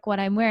don't like what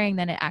I'm wearing,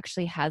 then it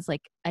actually has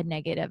like a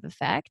negative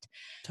effect.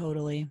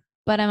 Totally.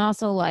 But I'm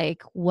also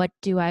like, what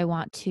do I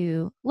want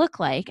to look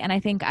like? And I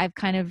think I've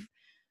kind of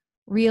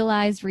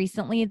realized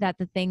recently that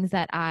the things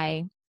that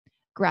I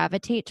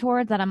gravitate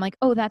towards, that I'm like,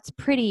 oh, that's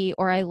pretty,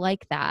 or I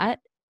like that,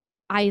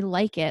 I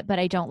like it, but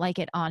I don't like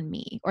it on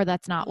me, or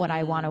that's not what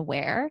I want to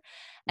wear.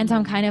 And so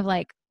I'm kind of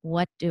like,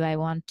 what do I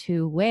want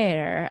to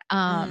wear? So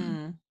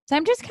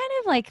I'm just kind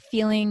of like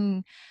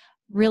feeling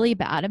really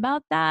bad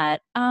about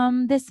that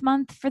this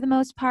month for the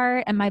most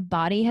part. And my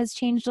body has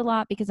changed a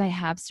lot because I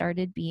have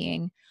started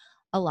being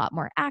a lot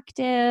more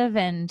active.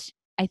 And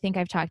I think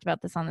I've talked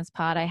about this on this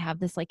pod. I have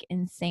this like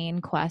insane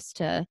quest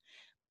to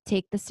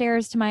take the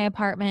stairs to my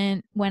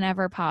apartment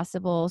whenever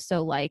possible.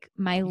 So like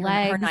my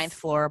legs, her ninth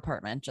floor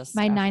apartment, just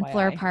my FYI. ninth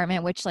floor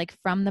apartment, which like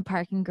from the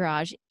parking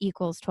garage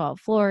equals 12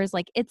 floors.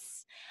 Like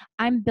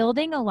I'm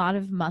building a lot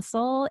of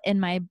muscle in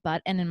my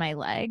butt and in my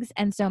legs.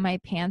 And so my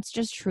pants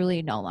just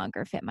truly no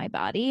longer fit my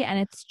body. And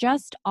it's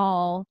just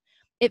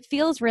it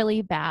feels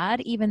really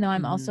bad, even though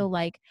I'm also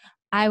like,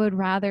 I would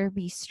rather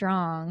be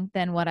strong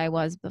than what I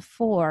was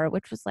before,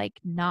 which was like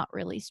not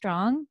really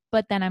strong.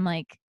 But then I'm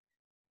like,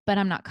 but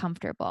I'm not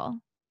comfortable,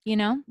 you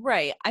know?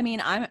 Right. I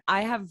mean,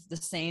 I have the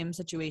same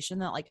situation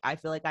that like I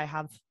feel like I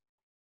have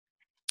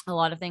a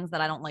lot of things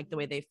that I don't like the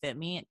way they fit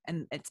me,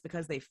 and it's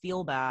because they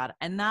feel bad.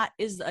 And that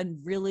is a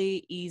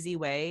really easy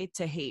way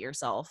to hate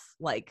yourself,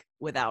 like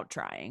without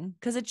trying,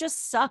 because it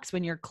just sucks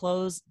when your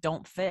clothes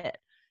don't fit.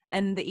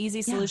 And the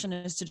easy solution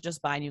is to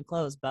just buy new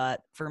clothes.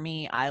 But for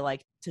me, I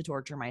like to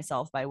torture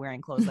myself by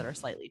wearing clothes that are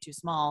slightly too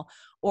small.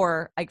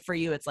 Or like for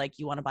you, it's like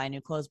you want to buy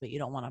new clothes, but you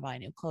don't want to buy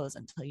new clothes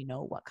until you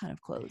know what kind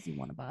of clothes you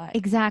want to buy.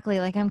 Exactly.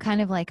 Like I'm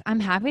kind of like, I'm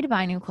happy to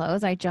buy new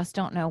clothes. I just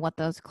don't know what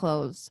those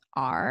clothes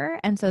are.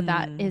 And so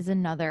that is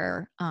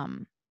another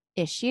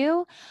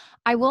issue.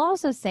 I will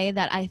also say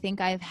that I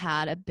think I've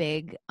had a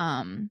big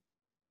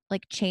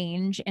like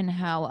change in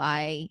how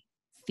I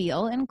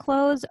feel in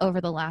clothes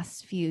over the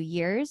last few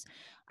years.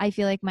 I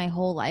feel like my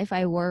whole life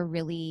I wore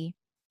really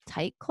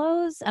tight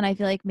clothes, and I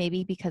feel like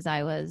maybe because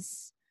I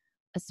was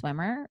a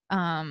swimmer,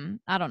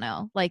 I don't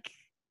know. Like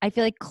I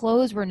feel like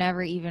clothes were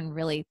never even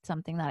really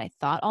something that I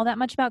thought all that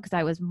much about because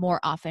I was more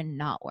often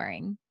not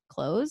wearing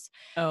clothes.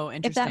 Oh,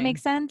 If that interesting.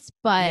 makes sense.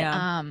 But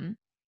Yeah.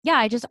 yeah,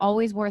 I just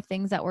always wore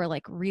things that were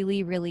like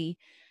really, really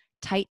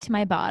tight to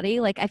my body.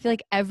 Like I feel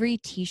like every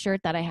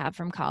t-shirt that I have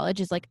from college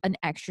is like an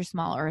extra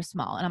small or a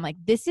small. And I'm like,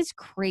 this is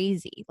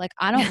crazy. Like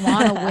I don't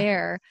want to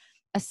wear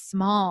a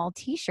small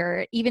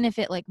t-shirt, even if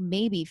it like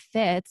maybe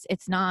fits,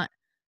 it's not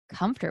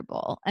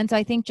comfortable. And so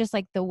I think just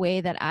like the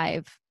way that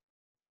I've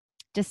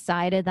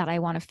decided that I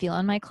want to feel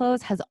in my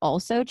clothes has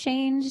also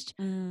changed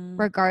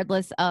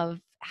regardless of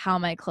how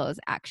my clothes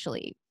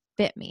actually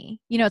fit me.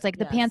 You know, it's like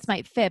the pants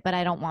might fit, but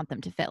I don't want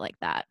them to fit like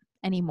that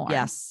anymore.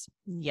 Yes.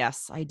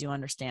 Yes, I do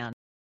understand.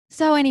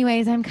 So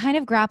anyways, I'm kind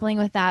of grappling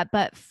with that,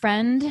 but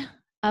friend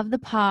of the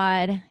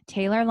pod,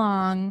 Taylor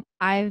Long,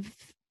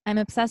 I'm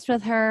obsessed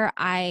with her.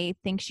 I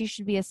think she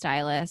should be a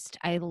stylist.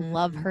 I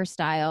love her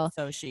style.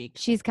 So chic.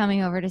 She's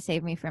coming over to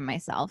save me from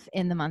myself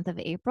in the month of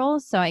April,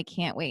 so I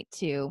can't wait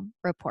to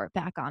report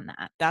back on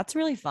that. That's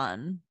really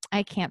fun.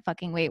 I can't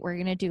fucking wait. We're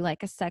going to do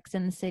like a Sex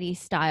and the City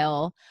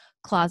style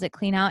closet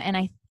clean out, and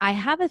I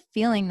have a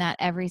feeling that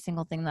every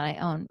single thing that I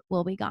own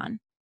will be gone.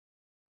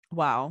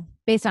 Wow.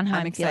 Based on how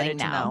I'm feeling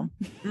now.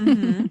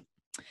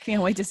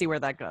 Can't wait to see where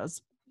that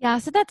goes. Yeah,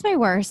 so that's my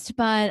worst,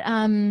 but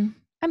I'm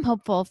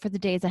hopeful for the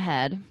days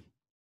ahead.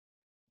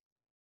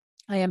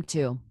 I am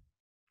too.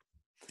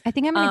 I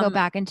think I'm going to go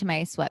back into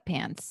my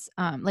sweatpants,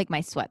 like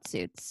my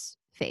sweatsuits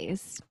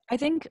phase. I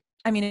think,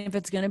 I mean, if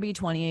it's going to be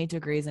 28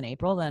 degrees in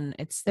April, then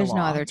there's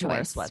no other to wear a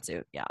choice.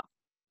 sweatsuit. Yeah.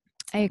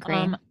 I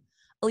agree.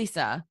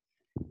 Elisa,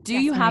 do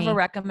you have a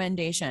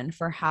recommendation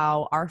for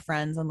how our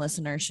friends and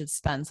listeners should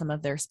spend some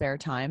of their spare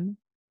time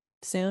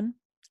soon?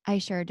 I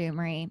sure do,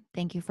 Marie.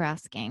 Thank you for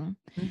asking.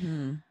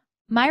 Mm-hmm.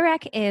 My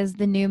rec is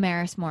the new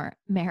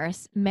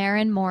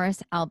Maren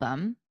Morris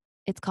album.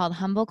 It's called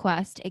Humble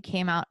Quest. It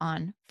came out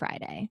on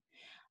Friday.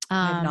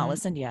 I have not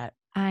listened yet.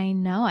 I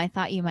know. I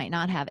thought you might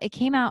not have. It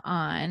came out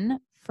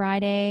on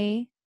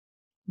Friday,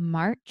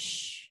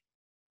 March.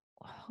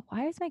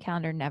 Why is my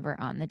calendar never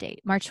on the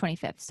date? March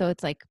 25th. So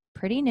it's like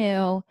pretty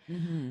new.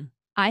 Mm-hmm.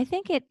 I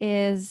think it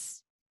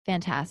is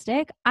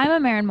fantastic. I'm a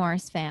Maren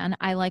Morris fan.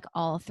 I like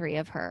all three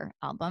of her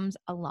albums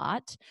a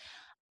lot.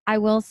 I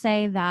will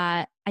say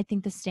that I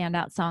think the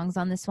standout songs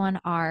on this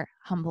one are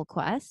Humble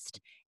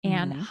Quest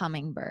and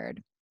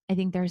Hummingbird. I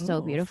think they're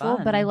so beautiful,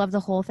 but I love the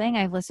whole thing.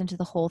 I've listened to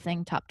the whole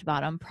thing top to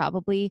bottom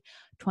probably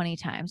 20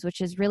 times,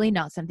 which is really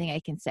not something I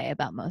can say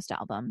about most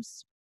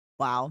albums.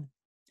 Wow.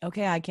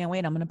 Okay, I can't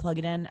wait. I'm going to plug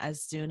it in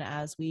as soon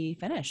as we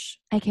finish.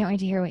 I can't wait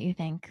to hear what you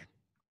think.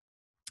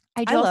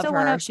 I love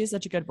her. She's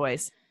such a good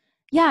voice.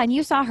 Yeah, and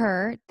you saw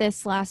her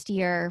this last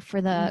year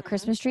for the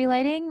Christmas tree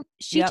lighting.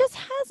 She just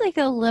has like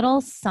a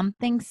little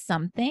something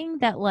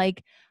that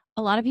like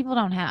a lot of people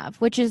don't have,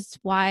 which is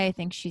why I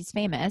think she's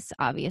famous,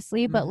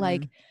 obviously. But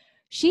like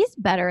she's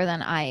better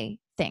than I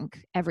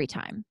think every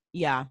time.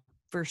 Yeah,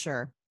 for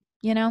sure.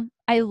 You know,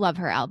 I love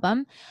her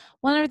album.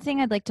 One other thing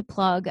I'd like to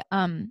plug.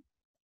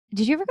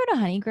 Did you ever go to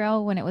Honey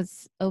Grill when it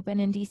was open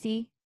in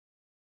DC?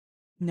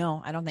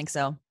 No, I don't think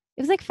so.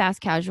 It was like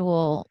fast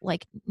casual,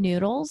 like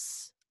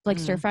noodles, like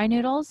stir fry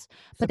noodles.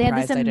 But they had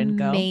this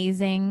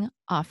amazing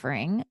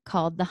offering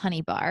called the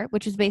Honey Bar,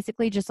 which was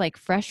basically just like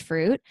fresh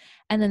fruit.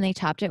 And then they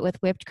topped it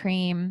with whipped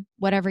cream,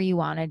 whatever you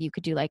wanted. You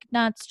could do like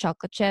nuts,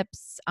 chocolate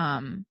chips,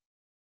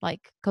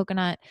 like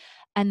coconut,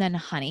 and then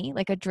honey,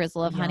 like a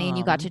drizzle of honey. And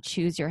you got to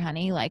choose your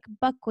honey, like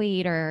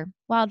buckwheat or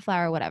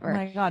wildflower, whatever. Oh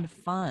my God,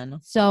 fun.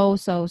 So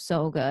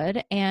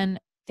good. And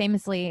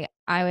famously,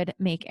 I would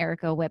make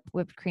Erica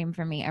whipped cream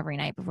for me every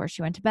night before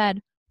she went to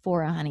bed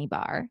for a Honey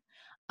Bar.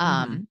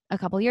 A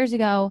couple years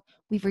ago,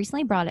 we've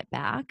recently brought it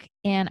back.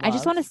 And I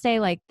just want to say,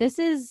 like, this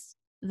is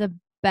the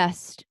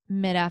best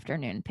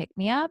mid-afternoon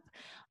pick-me-up.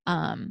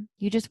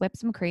 You just whip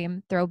some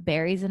cream, throw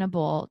berries in a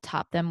bowl,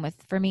 top them with,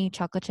 for me,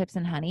 chocolate chips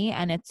and honey,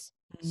 and it's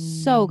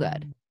so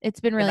good. It's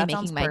been really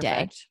making my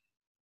day.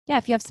 Yeah,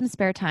 if you have some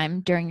spare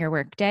time during your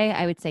work day,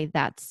 I would say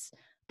that's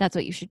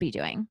what you should be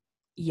doing.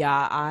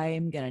 Yeah,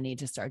 I'm going to need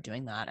to start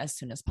doing that as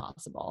soon as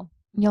possible.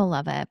 You'll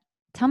love it.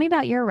 Tell me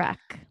about your rec.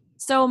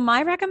 So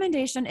my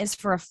recommendation is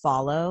for a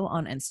follow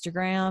on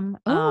Instagram.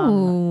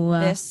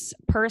 This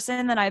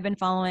person that I've been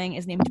following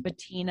is named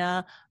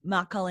Bettina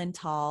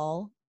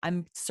Makalintal.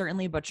 I'm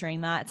certainly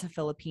butchering that. It's a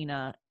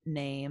Filipina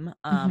name,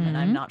 and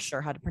I'm not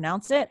sure how to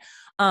pronounce it.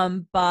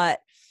 But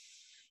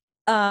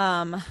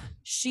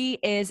she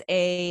is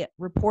a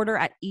reporter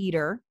at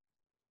Eater.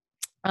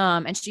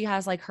 And she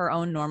has like her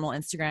own normal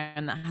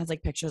Instagram that has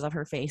like pictures of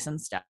her face and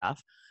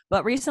stuff.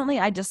 But recently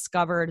I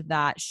discovered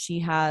that she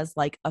has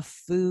like a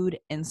food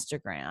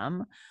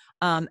Instagram.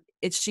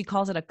 She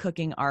calls it a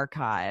cooking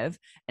archive,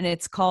 and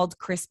it's called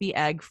Crispy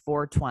Egg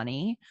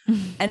 420.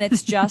 And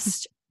it's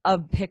just a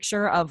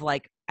picture of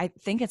like, I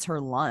think it's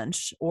her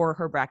lunch or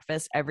her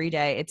breakfast every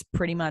day. It's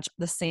pretty much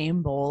the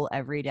same bowl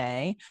every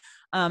day.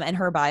 And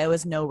her bio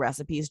is no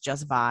recipes,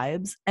 just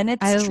vibes. And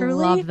it's I truly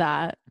love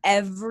that.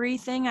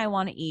 everything I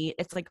want to eat.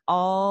 It's like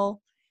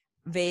all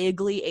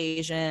vaguely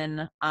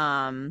Asian.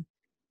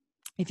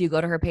 If you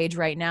go to her page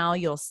right now,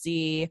 you'll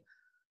see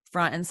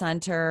front and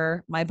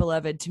center, my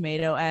beloved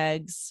tomato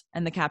eggs.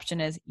 And the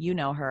caption is, you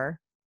know her,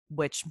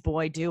 which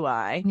boy do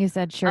I. You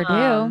said sure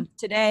do.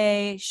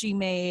 Today, she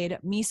made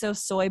miso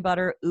soy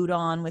butter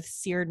udon with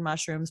seared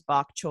mushrooms,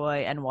 bok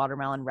choy, and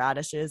watermelon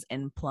radishes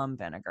in plum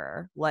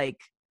vinegar. Like,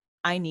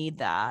 I need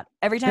that.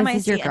 Every time I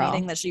see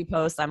anything that she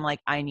posts, I'm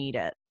like, I need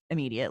it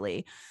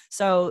immediately.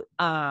 So,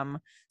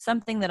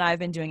 something that I've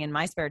been doing in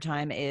my spare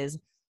time is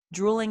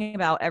drooling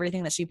about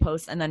everything that she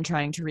posts and then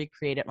trying to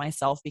recreate it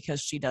myself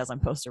because she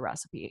doesn't post a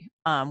recipe,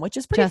 which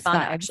is pretty fun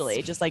actually,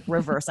 just like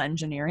reverse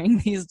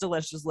engineering these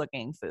delicious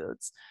looking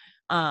foods.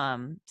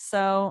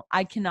 So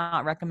I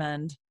cannot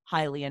recommend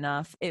highly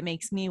enough. It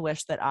makes me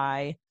wish that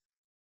I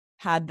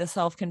had the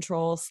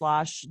self-control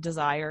 /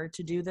 desire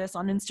to do this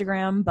on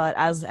Instagram, but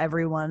as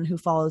everyone who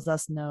follows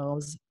us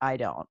knows, I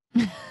don't.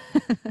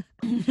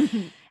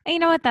 And you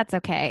know what? That's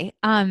okay.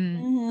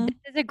 This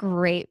is a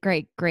great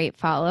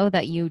follow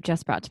that you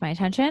just brought to my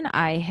attention.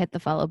 I hit the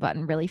follow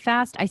button really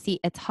fast. I see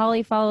it's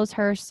Holly follows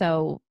her,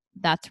 so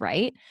that's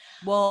right.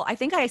 Well, I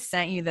think I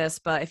sent you this,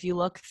 but if you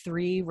look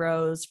 3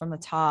 rows from the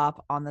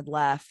top on the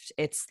left,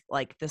 it's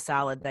like the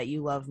salad that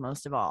you love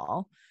most of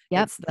all.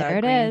 Yep, it's the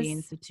green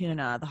beans, the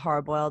tuna, the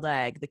hard-boiled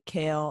egg, the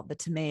kale, the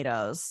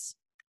tomatoes,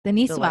 the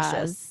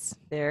niçoise.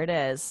 There it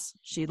is.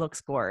 She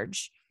looks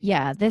gorge.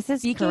 Yeah, this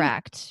is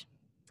correct.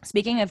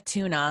 Speaking of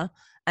tuna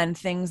and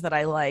things that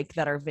I like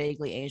that are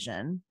vaguely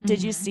Asian,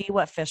 did you see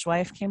what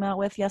Fishwife came out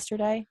with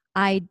yesterday?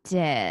 I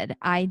did.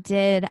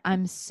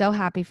 I'm so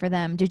happy for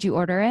them. Did you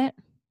order it?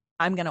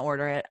 I'm going to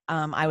order it.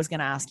 I was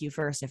going to ask you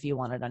first if you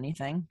wanted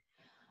anything.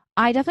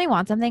 I definitely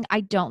want something.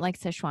 I don't like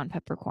Sichuan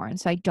peppercorn,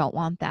 so I don't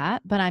want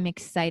that, but I'm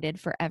excited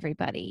for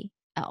everybody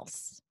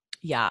else.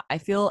 Yeah, I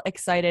feel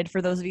excited.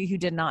 For those of you who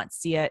did not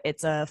see it,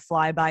 it's a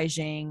Fly by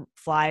Jing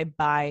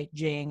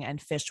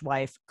and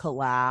Fishwife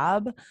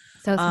collab.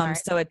 So smart.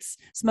 So it's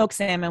smoked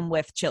salmon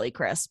with chili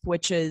crisp,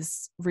 which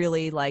is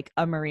really like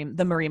the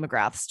Marie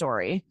McGrath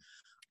story.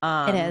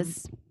 It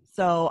is.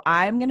 So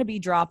I'm going to be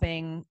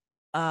dropping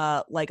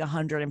like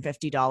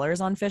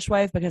 $150 on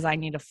Fishwife because I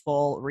need a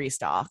full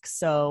restock.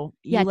 So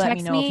let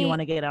me know if you want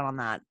to get in on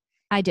that.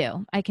 I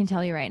do. I can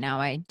tell you right now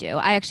I do.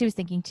 I actually was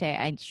thinking today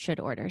I should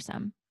order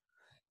some.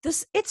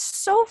 It's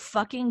so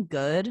fucking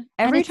good.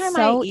 Every time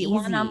I eat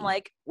one, I'm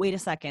like, wait a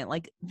second.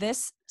 Like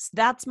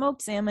that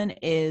smoked salmon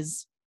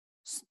is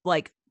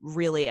like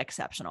really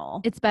exceptional.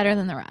 It's better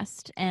than the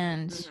rest.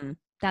 And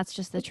that's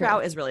just the truth.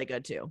 Trout is really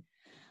good too.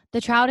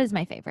 The trout is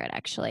my favorite,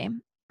 actually.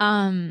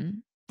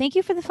 Thank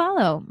you for the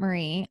follow,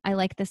 Marie. I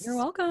like this You're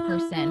welcome.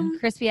 person.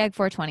 Crispy Egg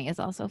 420 is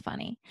also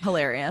funny.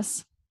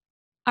 Hilarious.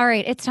 All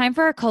right. It's time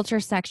for our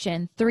culture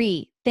section.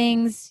 3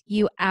 things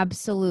you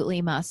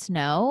absolutely must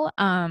know.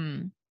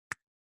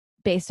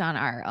 Based on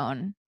our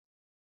own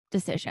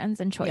decisions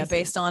and choices. Yeah,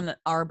 based on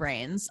our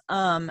brains.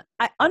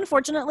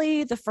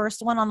 Unfortunately, the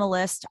first one on the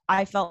list,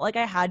 I felt like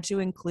I had to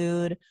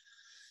include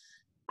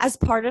as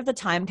part of the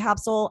time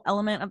capsule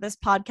element of this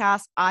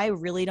podcast. I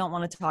really don't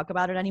want to talk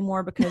about it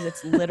anymore because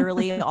it's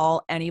literally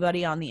all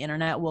anybody on the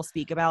internet will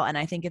speak about. And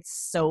I think it's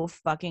so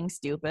fucking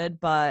stupid.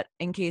 But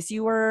in case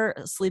you were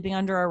sleeping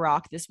under a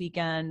rock this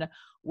weekend,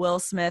 Will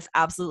Smith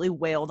absolutely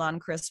wailed on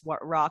Chris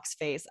Rock's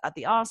face at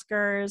the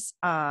Oscars.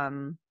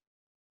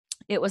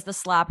 It was the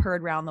slap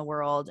heard around the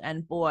world.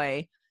 And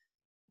boy,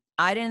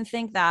 I didn't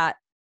think that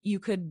you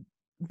could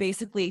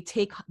basically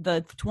take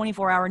the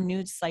 24-hour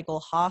news cycle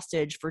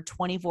hostage for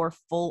 24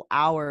 full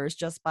hours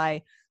just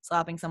by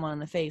slapping someone in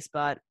the face.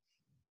 But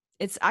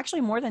it's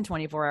actually more than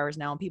 24 hours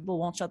now, and people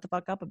won't shut the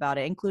fuck up about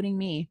it, including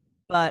me.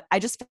 But I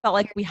just felt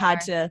like we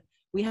had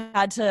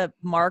to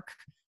mark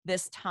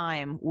this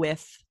time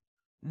with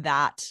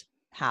that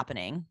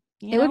happening.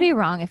 It would be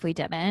wrong if we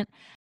didn't.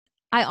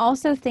 I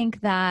also think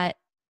that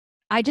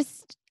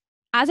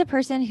as a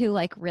person who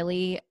like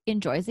really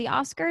enjoys the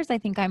Oscars, I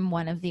think I'm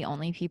one of the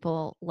only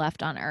people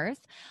left on earth.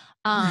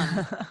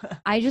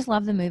 I just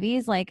love the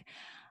movies. Like,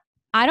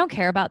 I don't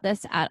care about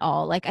this at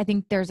all. Like, I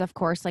think there's, of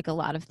course, like a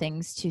lot of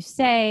things to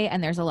say,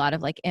 and there's a lot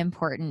of like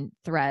important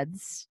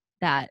threads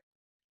that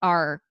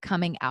are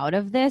coming out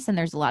of this. And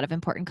there's a lot of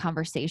important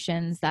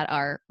conversations that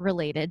are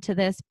related to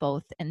this,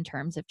 both in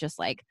terms of just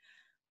like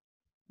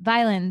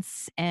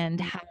violence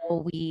and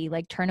how we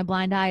like turn a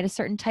blind eye to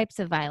certain types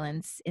of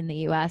violence in the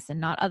US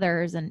and not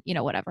others, and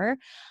whatever.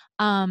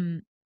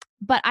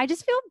 But I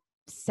just feel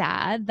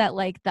sad that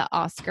like the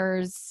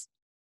Oscars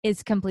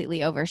is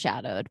completely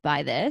overshadowed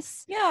by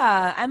this.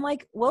 Yeah, and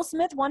like Will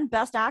Smith won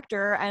Best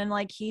Actor, and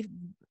like he,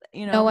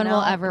 no one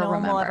will ever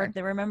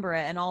remember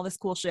it, and all this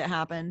cool shit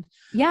happened.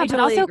 Yeah, I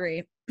totally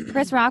agree.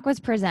 Chris Rock was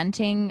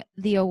presenting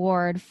the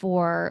award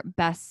for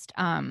Best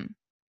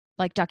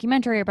like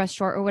documentary or Best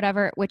Short or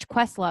whatever, which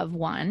Questlove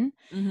won.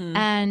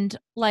 And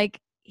like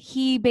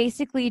he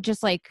basically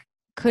just like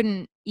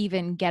couldn't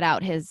even get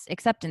out his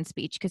acceptance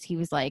speech because he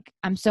was like,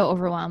 I'm so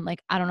overwhelmed.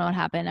 Like, I don't know what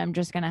happened. I'm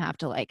just going to have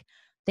to like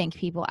thank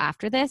people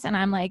after this. And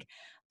I'm like,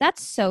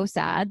 that's so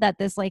sad that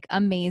this like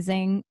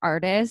amazing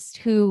artist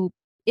who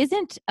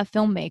isn't a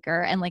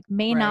filmmaker and like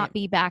may not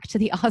be back to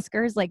the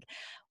Oscars, like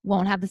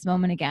won't have this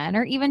moment again.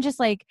 Or even just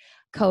like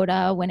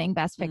Coda winning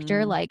Best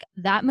Picture. Like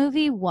that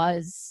movie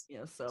was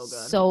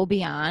so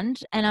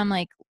beyond. And I'm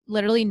like,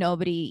 literally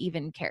nobody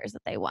even cares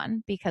that they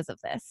won because of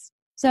this.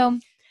 So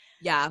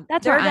yeah,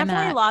 that's there where are I'm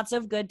definitely at. lots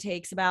of good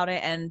takes about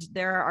it, and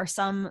there are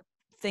some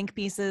think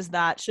pieces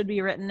that should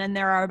be written, and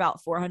there are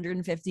about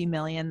 450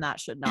 million that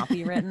should not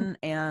be written.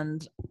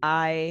 And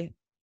I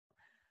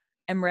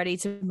am ready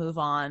to move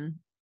on,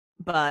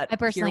 but I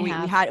personally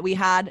we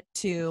had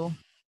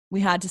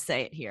to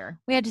say it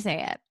here. We had to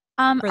say it.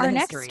 Our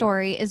next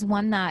story is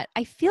one that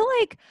I feel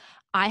like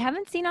I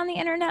haven't seen on the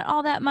internet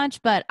all that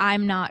much, but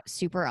I'm not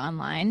super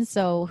online,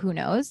 so who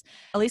knows?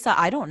 Elisa,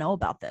 I don't know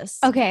about this.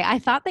 Okay, I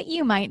thought that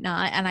you might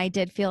not, and I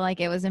did feel like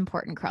it was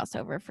important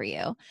crossover for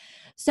you.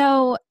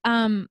 So,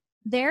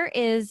 there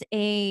is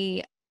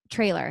a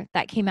trailer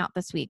that came out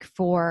this week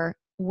for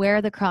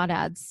Where the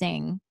Crawdads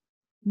Sing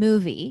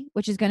movie,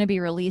 which is going to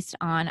be released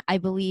on, I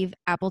believe,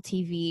 Apple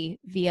TV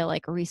via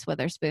like Reese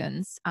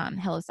Witherspoon's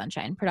Hello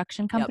Sunshine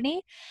production company.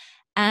 Yep.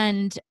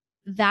 And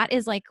that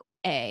is like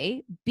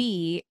A.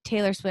 B,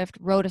 Taylor Swift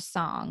wrote a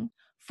song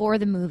for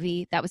the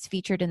movie that was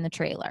featured in the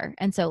trailer.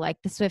 And so like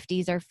the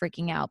Swifties are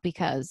freaking out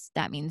because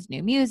that means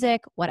new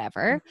music,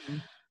 whatever. Mm-hmm.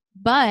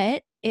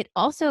 But it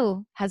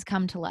also has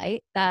come to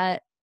light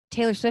that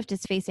Taylor Swift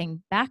is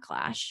facing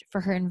backlash for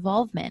her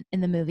involvement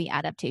in the movie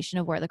adaptation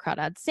of Where the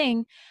Crawdads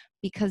Sing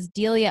because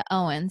Delia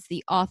Owens,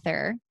 the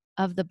author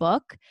of the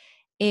book,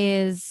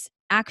 is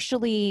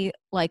actually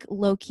like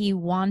low-key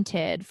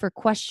wanted for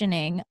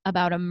questioning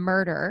about a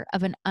murder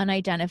of an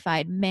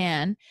unidentified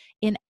man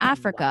in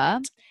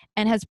Africa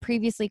and has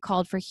previously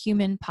called for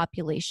human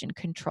population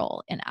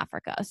control in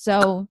Africa.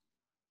 So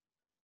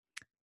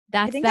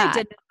that's I think that. I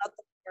did know about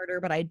the murder,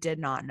 but I did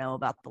not know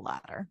about the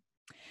latter.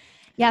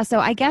 Yeah, so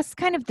I guess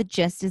kind of the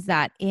gist is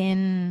that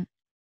in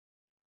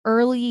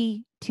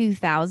early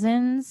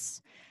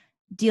 2000s,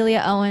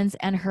 Delia Owens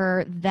and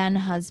her then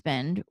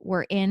husband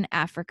were in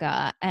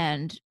Africa,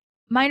 and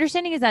my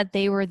understanding is that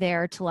they were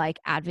there to like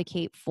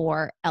advocate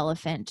for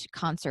elephant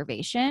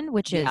conservation,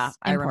 which is important.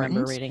 I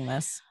remember reading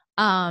this.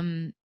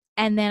 And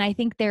then I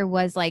think there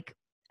was like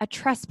a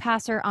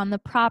trespasser on the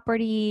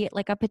property,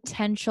 like a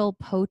potential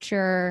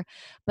poacher,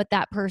 but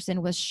that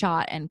person was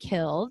shot and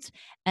killed.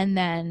 And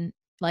then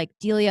like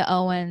Delia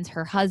Owens,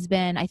 her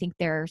husband, I think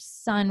their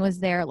son was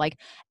there. Like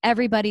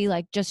everybody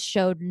like just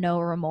showed no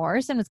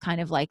remorse and was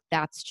kind of like,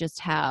 that's just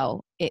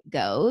how it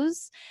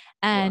goes.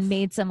 And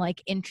made some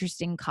like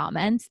interesting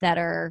comments that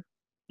are,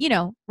 you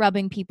know,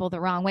 rubbing people the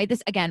wrong way.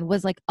 This again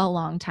was like a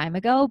long time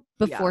ago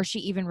before she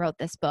even wrote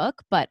this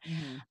book. But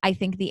I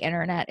think the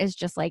internet is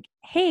just like,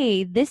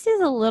 hey, this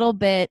is a little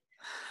bit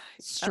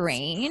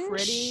strange.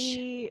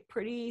 That's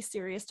pretty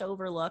serious to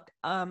overlook.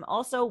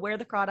 Also, Where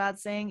the Crawdads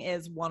Sing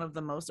is one of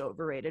the most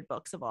overrated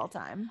books of all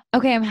time.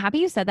 Okay, I'm happy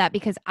you said that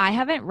because I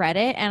haven't read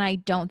it and I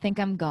don't think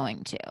I'm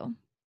going to.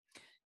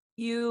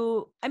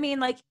 I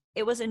mean, like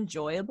it was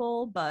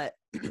enjoyable, but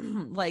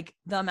like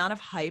the amount of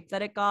hype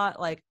that it got,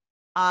 like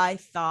I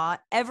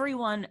thought every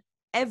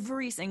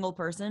single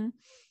person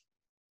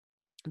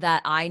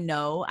that I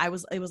know, it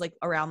was like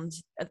around,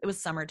 it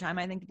was summertime,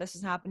 I think this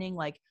was happening,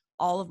 like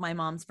all of my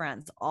mom's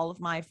friends, all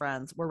of my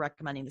friends were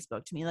recommending this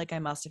book to me. Like I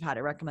must have had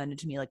it recommended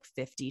to me like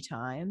 50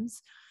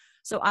 times.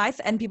 So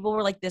and people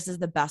were like, this is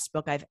the best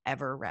book I've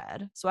ever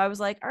read. So I was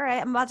like, all right,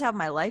 I'm about to have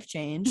my life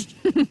changed.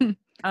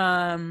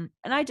 And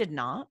I did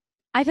not.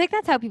 I think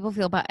that's how people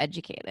feel about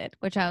Educated,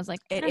 which I was like,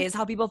 it is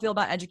how people feel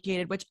about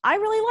Educated, which I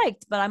really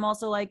liked, but I'm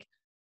also like,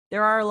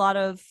 there are a lot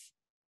of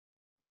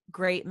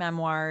great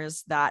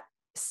memoirs that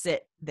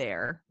sit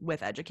there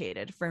with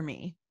Educated for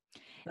me.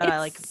 I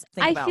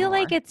feel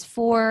like it's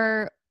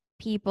for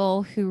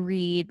people who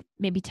read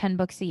maybe 10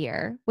 books a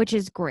year, which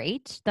is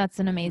great. That's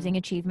an amazing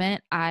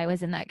achievement. I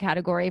was in that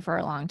category for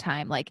a long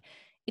time. Like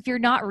if you're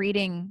not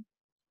reading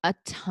a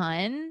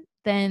ton,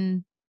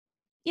 then,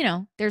 you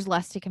know, there's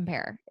less to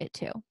compare it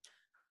to.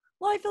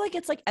 Well, I feel like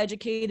it's like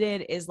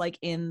Educated is like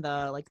in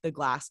the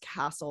Glass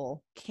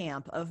Castle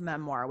camp of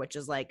memoir, which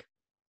is like,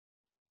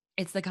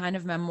 it's the kind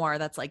of memoir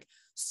that's like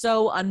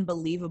so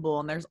unbelievable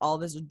and there's all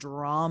this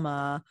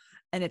drama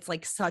and it's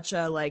like such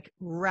a like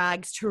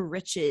rags to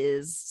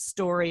riches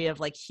story of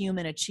like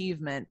human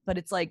achievement, but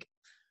it's like,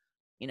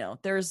 you know,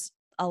 there's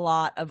a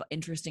lot of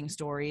interesting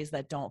stories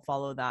that don't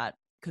follow that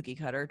cookie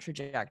cutter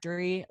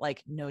trajectory.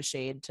 Like no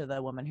shade to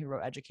the woman who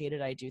wrote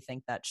Educated. I do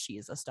think that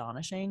she's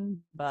astonishing,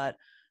 but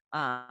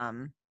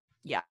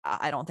yeah,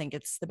 I don't think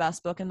it's the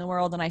best book in the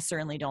world, and I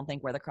certainly don't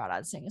think Where the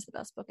Crawdads Sing is the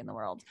best book in the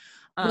world.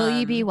 Will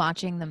you be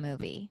watching the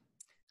movie?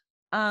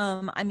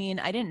 I mean,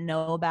 I didn't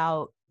know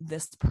about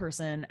this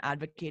person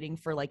advocating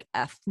for like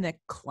ethnic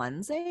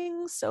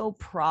cleansing, so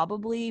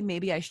probably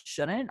maybe I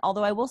shouldn't.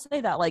 Although I will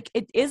say that like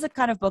it is a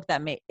kind of book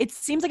that it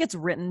seems like it's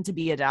written to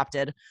be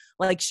adapted.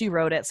 Like she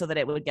wrote it so that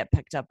it would get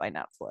picked up by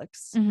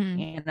Netflix,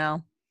 you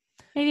know?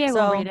 Maybe I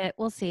will read it.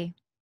 We'll see.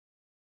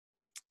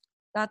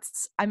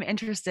 I'm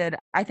interested.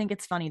 I think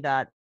it's funny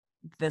that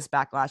this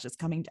backlash is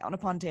coming down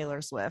upon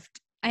Taylor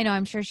Swift. I know.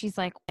 I'm sure she's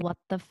like, what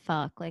the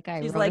fuck? Like,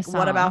 she's like,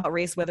 what about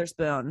Reese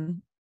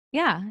Witherspoon?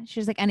 Yeah.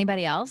 She's like,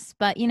 anybody else?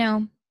 But, you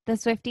know, the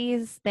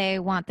Swifties, they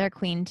want their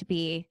queen to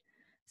be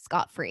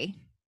scot-free.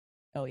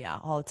 Oh, yeah.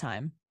 All the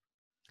time.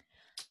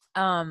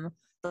 The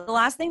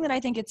last thing that I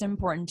think it's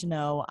important to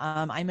know,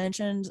 I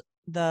mentioned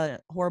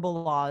the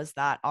horrible laws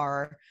that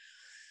are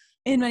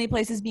in many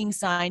places being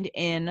signed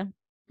in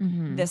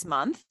this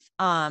month.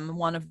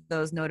 One of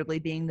those notably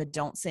being the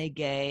Don't Say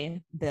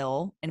Gay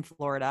bill in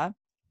Florida.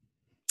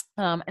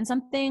 And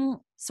something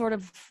sort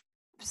of,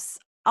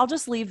 I'll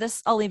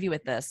leave you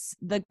with this.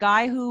 The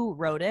guy who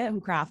wrote it,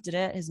 who crafted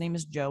it, his name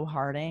is Joe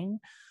Harding,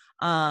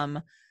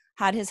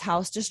 had his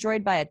house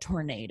destroyed by a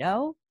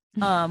tornado,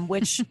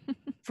 which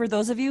for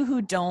those of you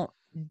who don't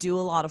do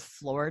a lot of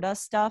Florida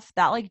stuff,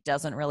 that like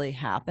doesn't really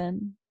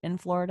happen in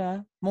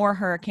Florida. More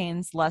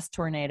hurricanes, less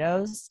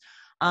tornadoes.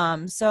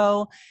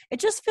 So it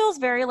just feels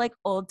very like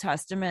Old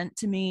Testament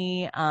to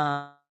me,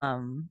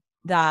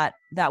 that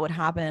would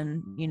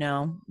happen, you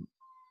know,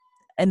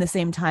 in the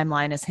same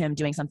timeline as him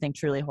doing something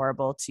truly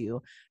horrible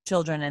to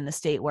children in the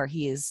state where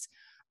he is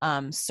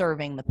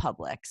serving the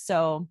public.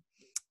 So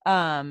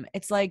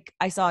it's like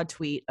I saw a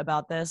tweet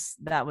about this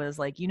that was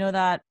like, you know,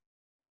 that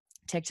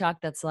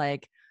TikTok that's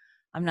like,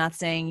 I'm not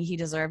saying he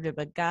deserved it,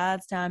 but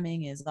God's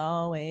timing is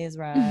always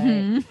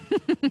right.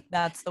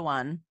 That's the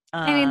one.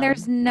 I mean,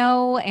 there's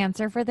no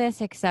answer for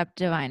this except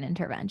divine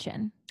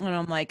intervention. And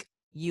I'm like,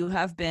 you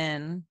have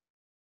been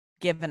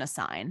given a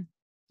sign.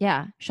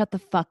 Yeah. Shut the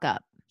fuck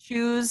up.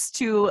 Choose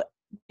to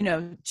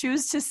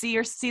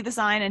see the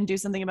sign and do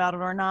something about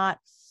it or not.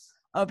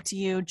 Up to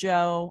you,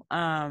 Joe.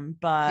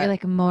 But you're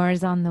like, more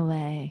is on the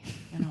way.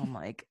 And I'm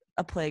like,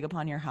 a plague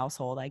upon your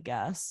household, I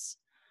guess.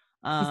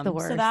 It's the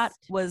worst. So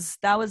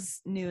that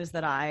was news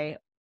that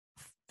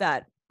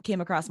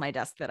came across my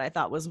desk that I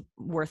thought was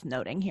worth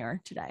noting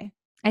here today.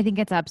 I think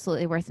it's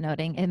absolutely worth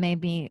noting. It made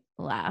me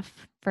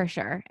laugh for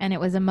sure. And it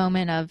was a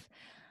moment of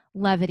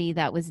levity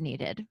that was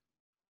needed.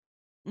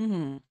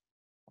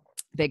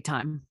 Big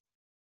time.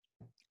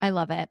 I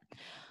love it.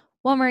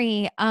 Well,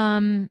 Marie,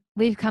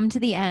 we've come to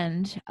the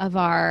end of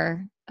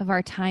our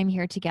time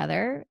here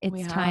together.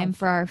 It's time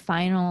for our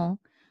final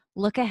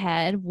look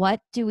ahead.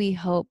 What do we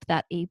hope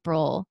that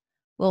April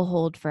will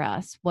hold for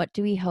us? What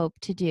do we hope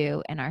to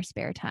do in our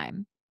spare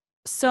time?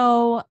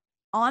 So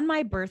on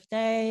my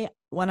birthday,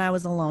 when I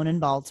was alone in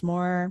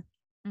Baltimore,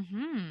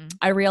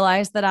 I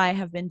realized that I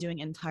have been doing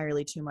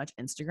entirely too much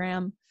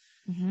Instagram,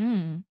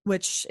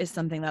 which is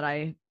something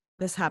that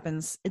this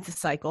happens. It's a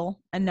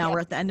cycle. And now we're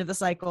at the end of the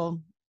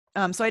cycle.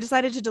 So I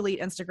decided to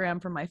delete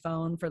Instagram from my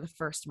phone for the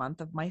first month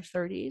of my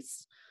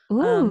 30s.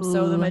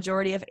 So the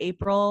majority of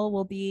April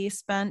will be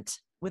spent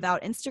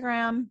without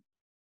Instagram.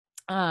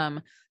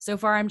 So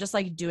far I'm just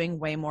like doing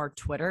way more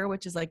Twitter,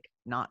 which is like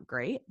not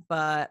great,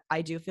 but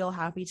I do feel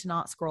happy to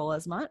not scroll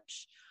as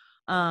much.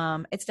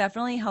 It's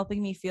definitely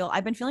helping me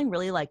I've been feeling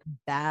really like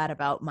bad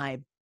about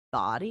my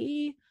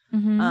body.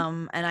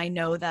 And I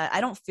know that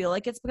I don't feel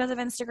like it's because of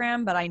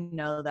Instagram, but I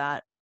know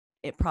that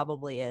it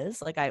probably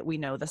is. Like we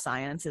know the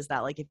science is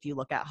that like if you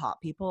look at hot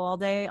people all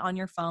day on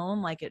your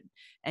phone, like it,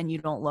 and you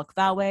don't look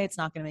that way, it's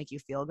not going to make you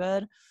feel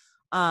good.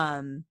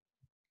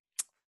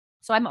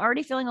 So I'm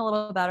already feeling a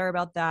little better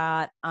about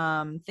that.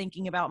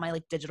 Thinking about my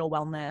like digital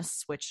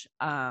wellness, which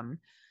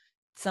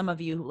some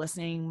of you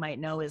listening might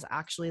know is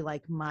actually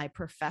like my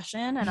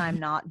profession, and I'm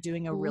not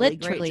doing a really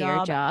great job.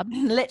 Your job.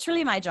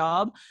 Literally my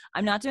job.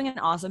 I'm not doing an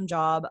awesome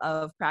job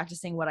of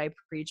practicing what I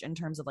preach in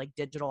terms of like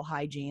digital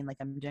hygiene. Like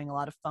I'm doing a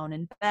lot of phone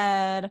in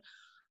bed.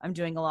 I'm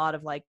doing a lot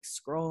of like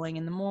scrolling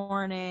in the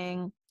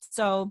morning.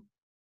 So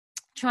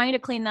trying to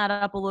clean that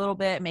up a little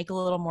bit, make a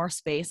little more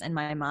space in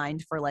my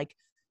mind for like,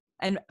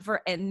 and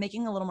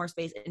making a little more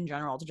space in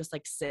general to just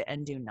like sit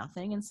and do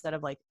nothing instead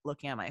of like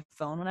looking at my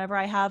phone whenever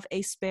I have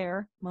a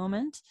spare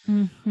moment.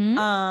 And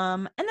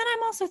then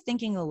I'm also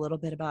thinking a little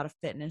bit about a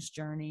fitness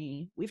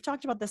journey. We've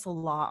talked about this a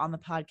lot on the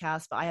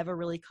podcast, but I have a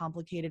really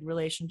complicated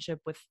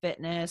relationship with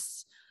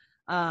fitness.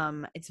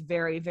 It's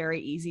very, very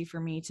easy for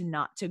me to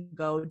not to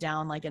go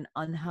down like an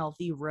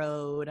unhealthy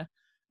road.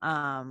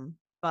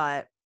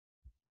 But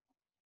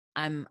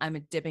I'm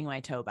dipping my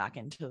toe back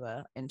into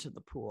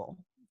the pool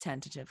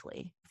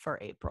tentatively for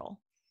April.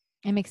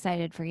 I'm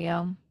excited for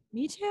you.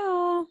 Me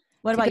too.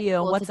 What about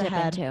you? What's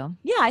ahead?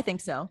 Yeah, I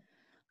think so.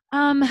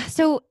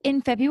 So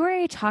in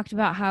February, I talked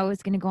about how I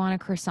was going to go on a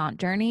croissant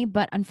journey,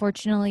 but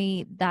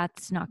unfortunately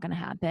that's not going to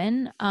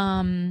happen.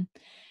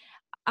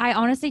 I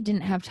honestly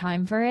didn't have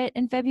time for it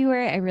in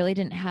February. I really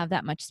didn't have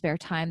that much spare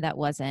time that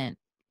wasn't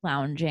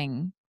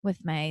lounging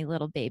with my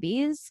little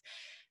babies.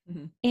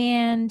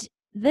 And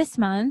this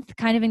month,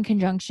 kind of in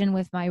conjunction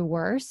with my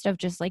worst of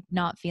just like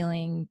not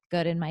feeling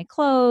good in my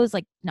clothes,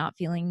 like not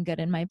feeling good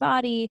in my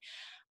body,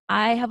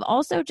 I have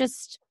also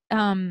just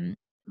 2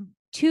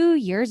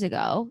 years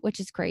ago, which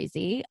is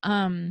crazy,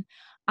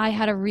 I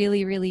had a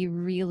really, really,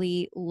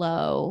 really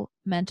low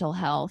mental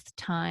health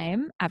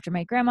time after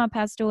my grandma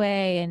passed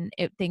away, and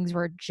things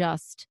were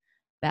just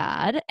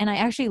bad. And I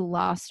actually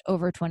lost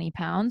over 20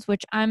 pounds,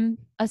 which I'm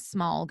a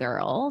small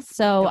girl.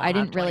 So I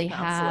didn't really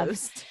have,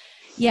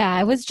 yeah,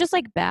 it was just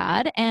like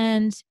bad.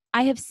 And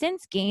I have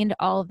since gained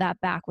all of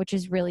that back, which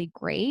is really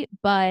great.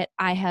 But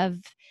I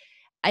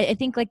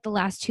think like the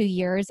last 2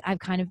 years, I've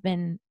kind of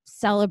been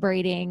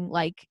celebrating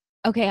like,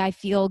 okay, I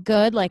feel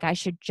good. Like I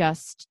should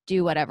just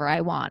do whatever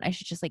I want. I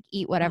should just like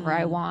eat whatever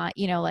I want,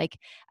 like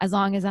as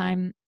long as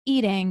I'm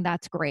eating,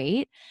 that's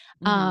great.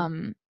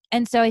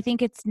 And so I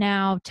think it's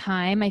now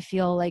time. I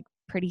feel like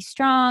pretty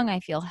strong. I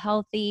feel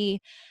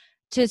healthy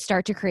to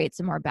start to create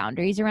some more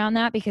boundaries around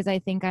that, because I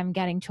think I'm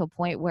getting to a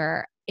point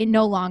where it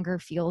no longer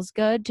feels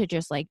good to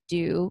just like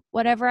do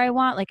whatever I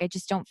want. Like I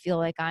just don't feel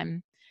like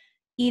I'm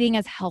eating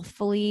as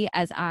healthfully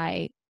as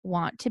I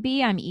want to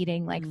be. I'm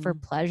eating like for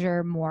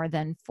pleasure more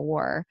than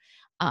for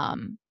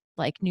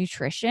like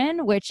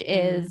nutrition, which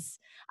is,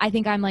 I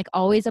think I'm like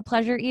always a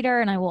pleasure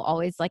eater, and I will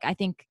always like, I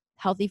think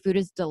healthy food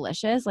is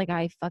delicious. Like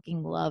I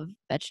fucking love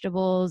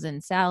vegetables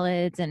and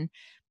salads and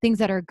things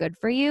that are good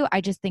for you.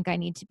 I just think I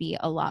need to be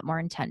a lot more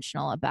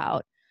intentional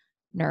about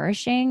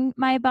nourishing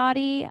my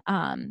body.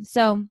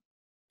 So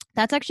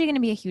that's actually going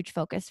to be a huge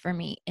focus for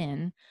me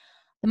in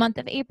the month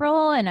of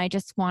April. And I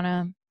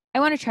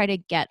want to try to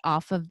get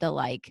off of the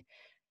like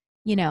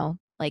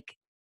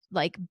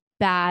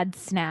bad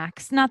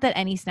snacks. Not that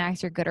any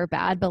snacks are good or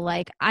bad, but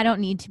like I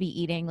don't need to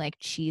be eating like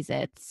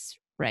Cheez-Its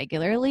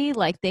regularly.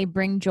 Like they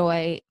bring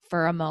joy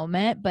for a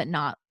moment, but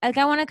not like,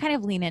 I want to kind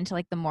of lean into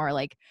like the more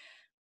like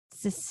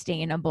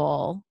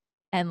sustainable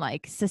and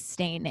like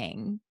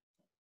sustaining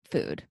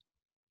food.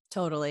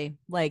 Totally.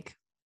 Like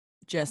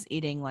just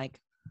eating like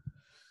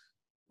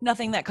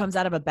nothing that comes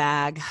out of a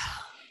bag.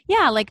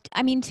 Yeah, like,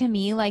 I mean, to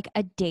me, like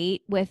a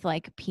date with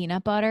like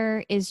peanut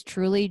butter is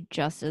truly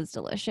just as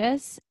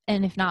delicious,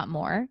 and if not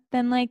more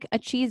than like a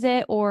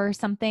Cheez-It or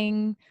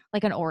something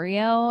like an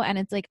Oreo. And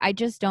it's like,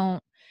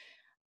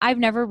 I've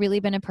never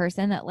really been a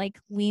person that like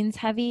leans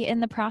heavy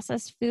in the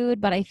processed food,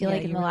 but I feel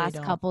like in the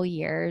last couple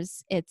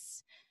years,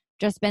 it's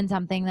just been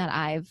something that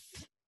I've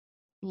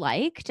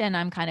liked, and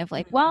I'm kind of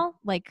like, well,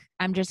 like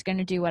I'm just going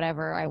to do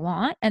whatever I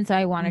want. And so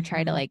I want to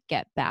try to like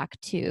get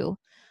back to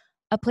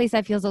a place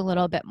that feels a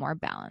little bit more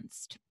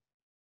balanced.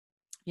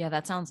 Yeah,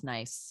 that sounds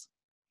nice.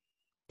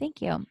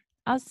 Thank you.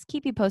 I'll just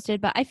keep you posted,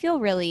 but I feel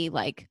really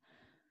like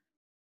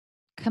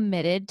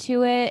committed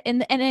to it.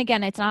 And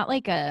again, it's not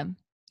like a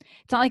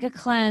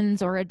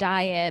cleanse or a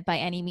diet by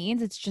any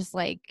means. It's just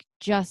like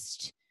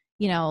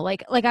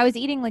like I was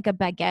eating like a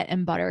baguette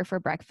and butter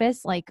for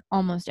breakfast like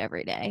almost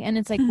every day. And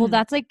it's like, well,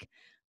 that's like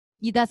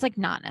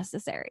not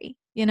necessary,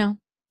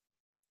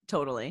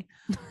 Totally.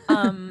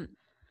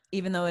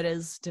 Even though it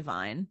is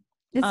divine.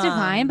 It's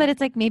divine, but it's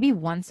like maybe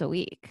once a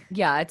week.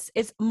 Yeah,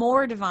 it's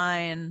more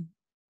divine,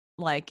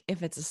 like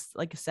if it's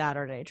like a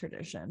Saturday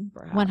tradition,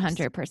 perhaps.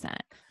 100%.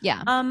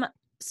 Yeah.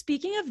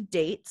 Speaking of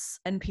dates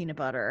and peanut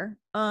butter,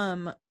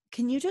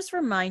 can you just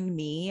remind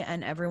me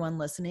and everyone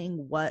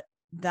listening what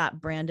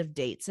that brand of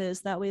dates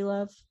is that we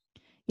love?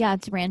 Yeah,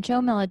 it's Rancho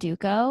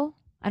Milloduco.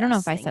 I don't know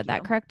if I said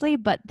that correctly,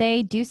 but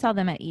they do sell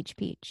them at Each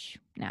Peach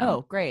now.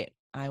 Oh, great.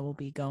 I will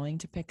be going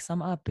to pick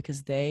some up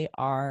because they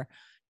are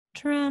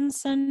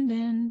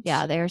transcendent.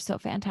 Yeah, they are so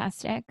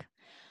fantastic.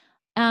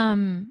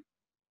 Well,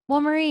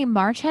 Marie,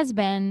 March has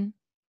been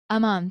a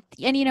month,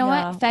 and you know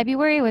what?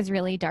 February was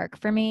really dark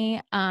for me.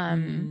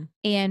 And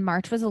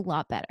March was a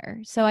lot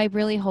better. So I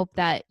really hope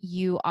that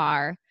you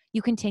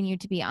continue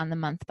to be on the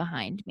month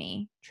behind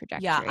me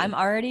trajectory. Yeah, I'm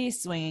already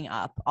swinging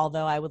up,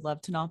 although I would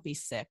love to not be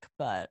sick,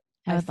 but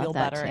I feel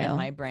better in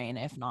my brain,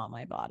 if not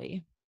my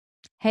body.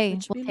 Hey,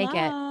 we'll take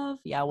it.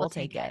 Yeah, we'll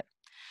take it.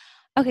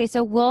 Okay,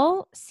 so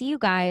we'll see you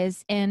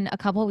guys in a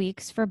couple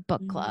weeks for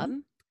book club.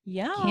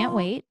 Yeah. Can't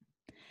wait.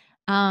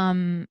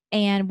 And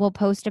we'll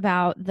post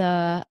about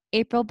the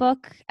April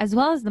book as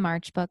well as the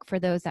March book for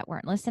those that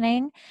weren't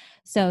listening.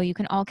 So you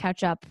can all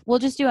catch up. We'll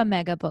just do a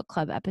mega book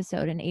club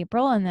episode in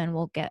April, and then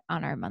we'll get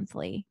on our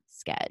monthly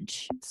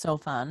schedule. So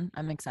fun.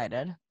 I'm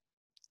excited.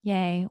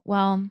 Yay.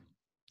 Well,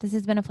 this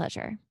has been a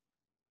pleasure.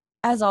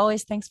 As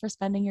always, thanks for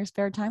spending your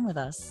spare time with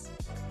us.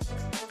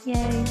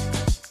 Yay.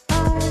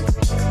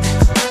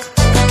 Bye.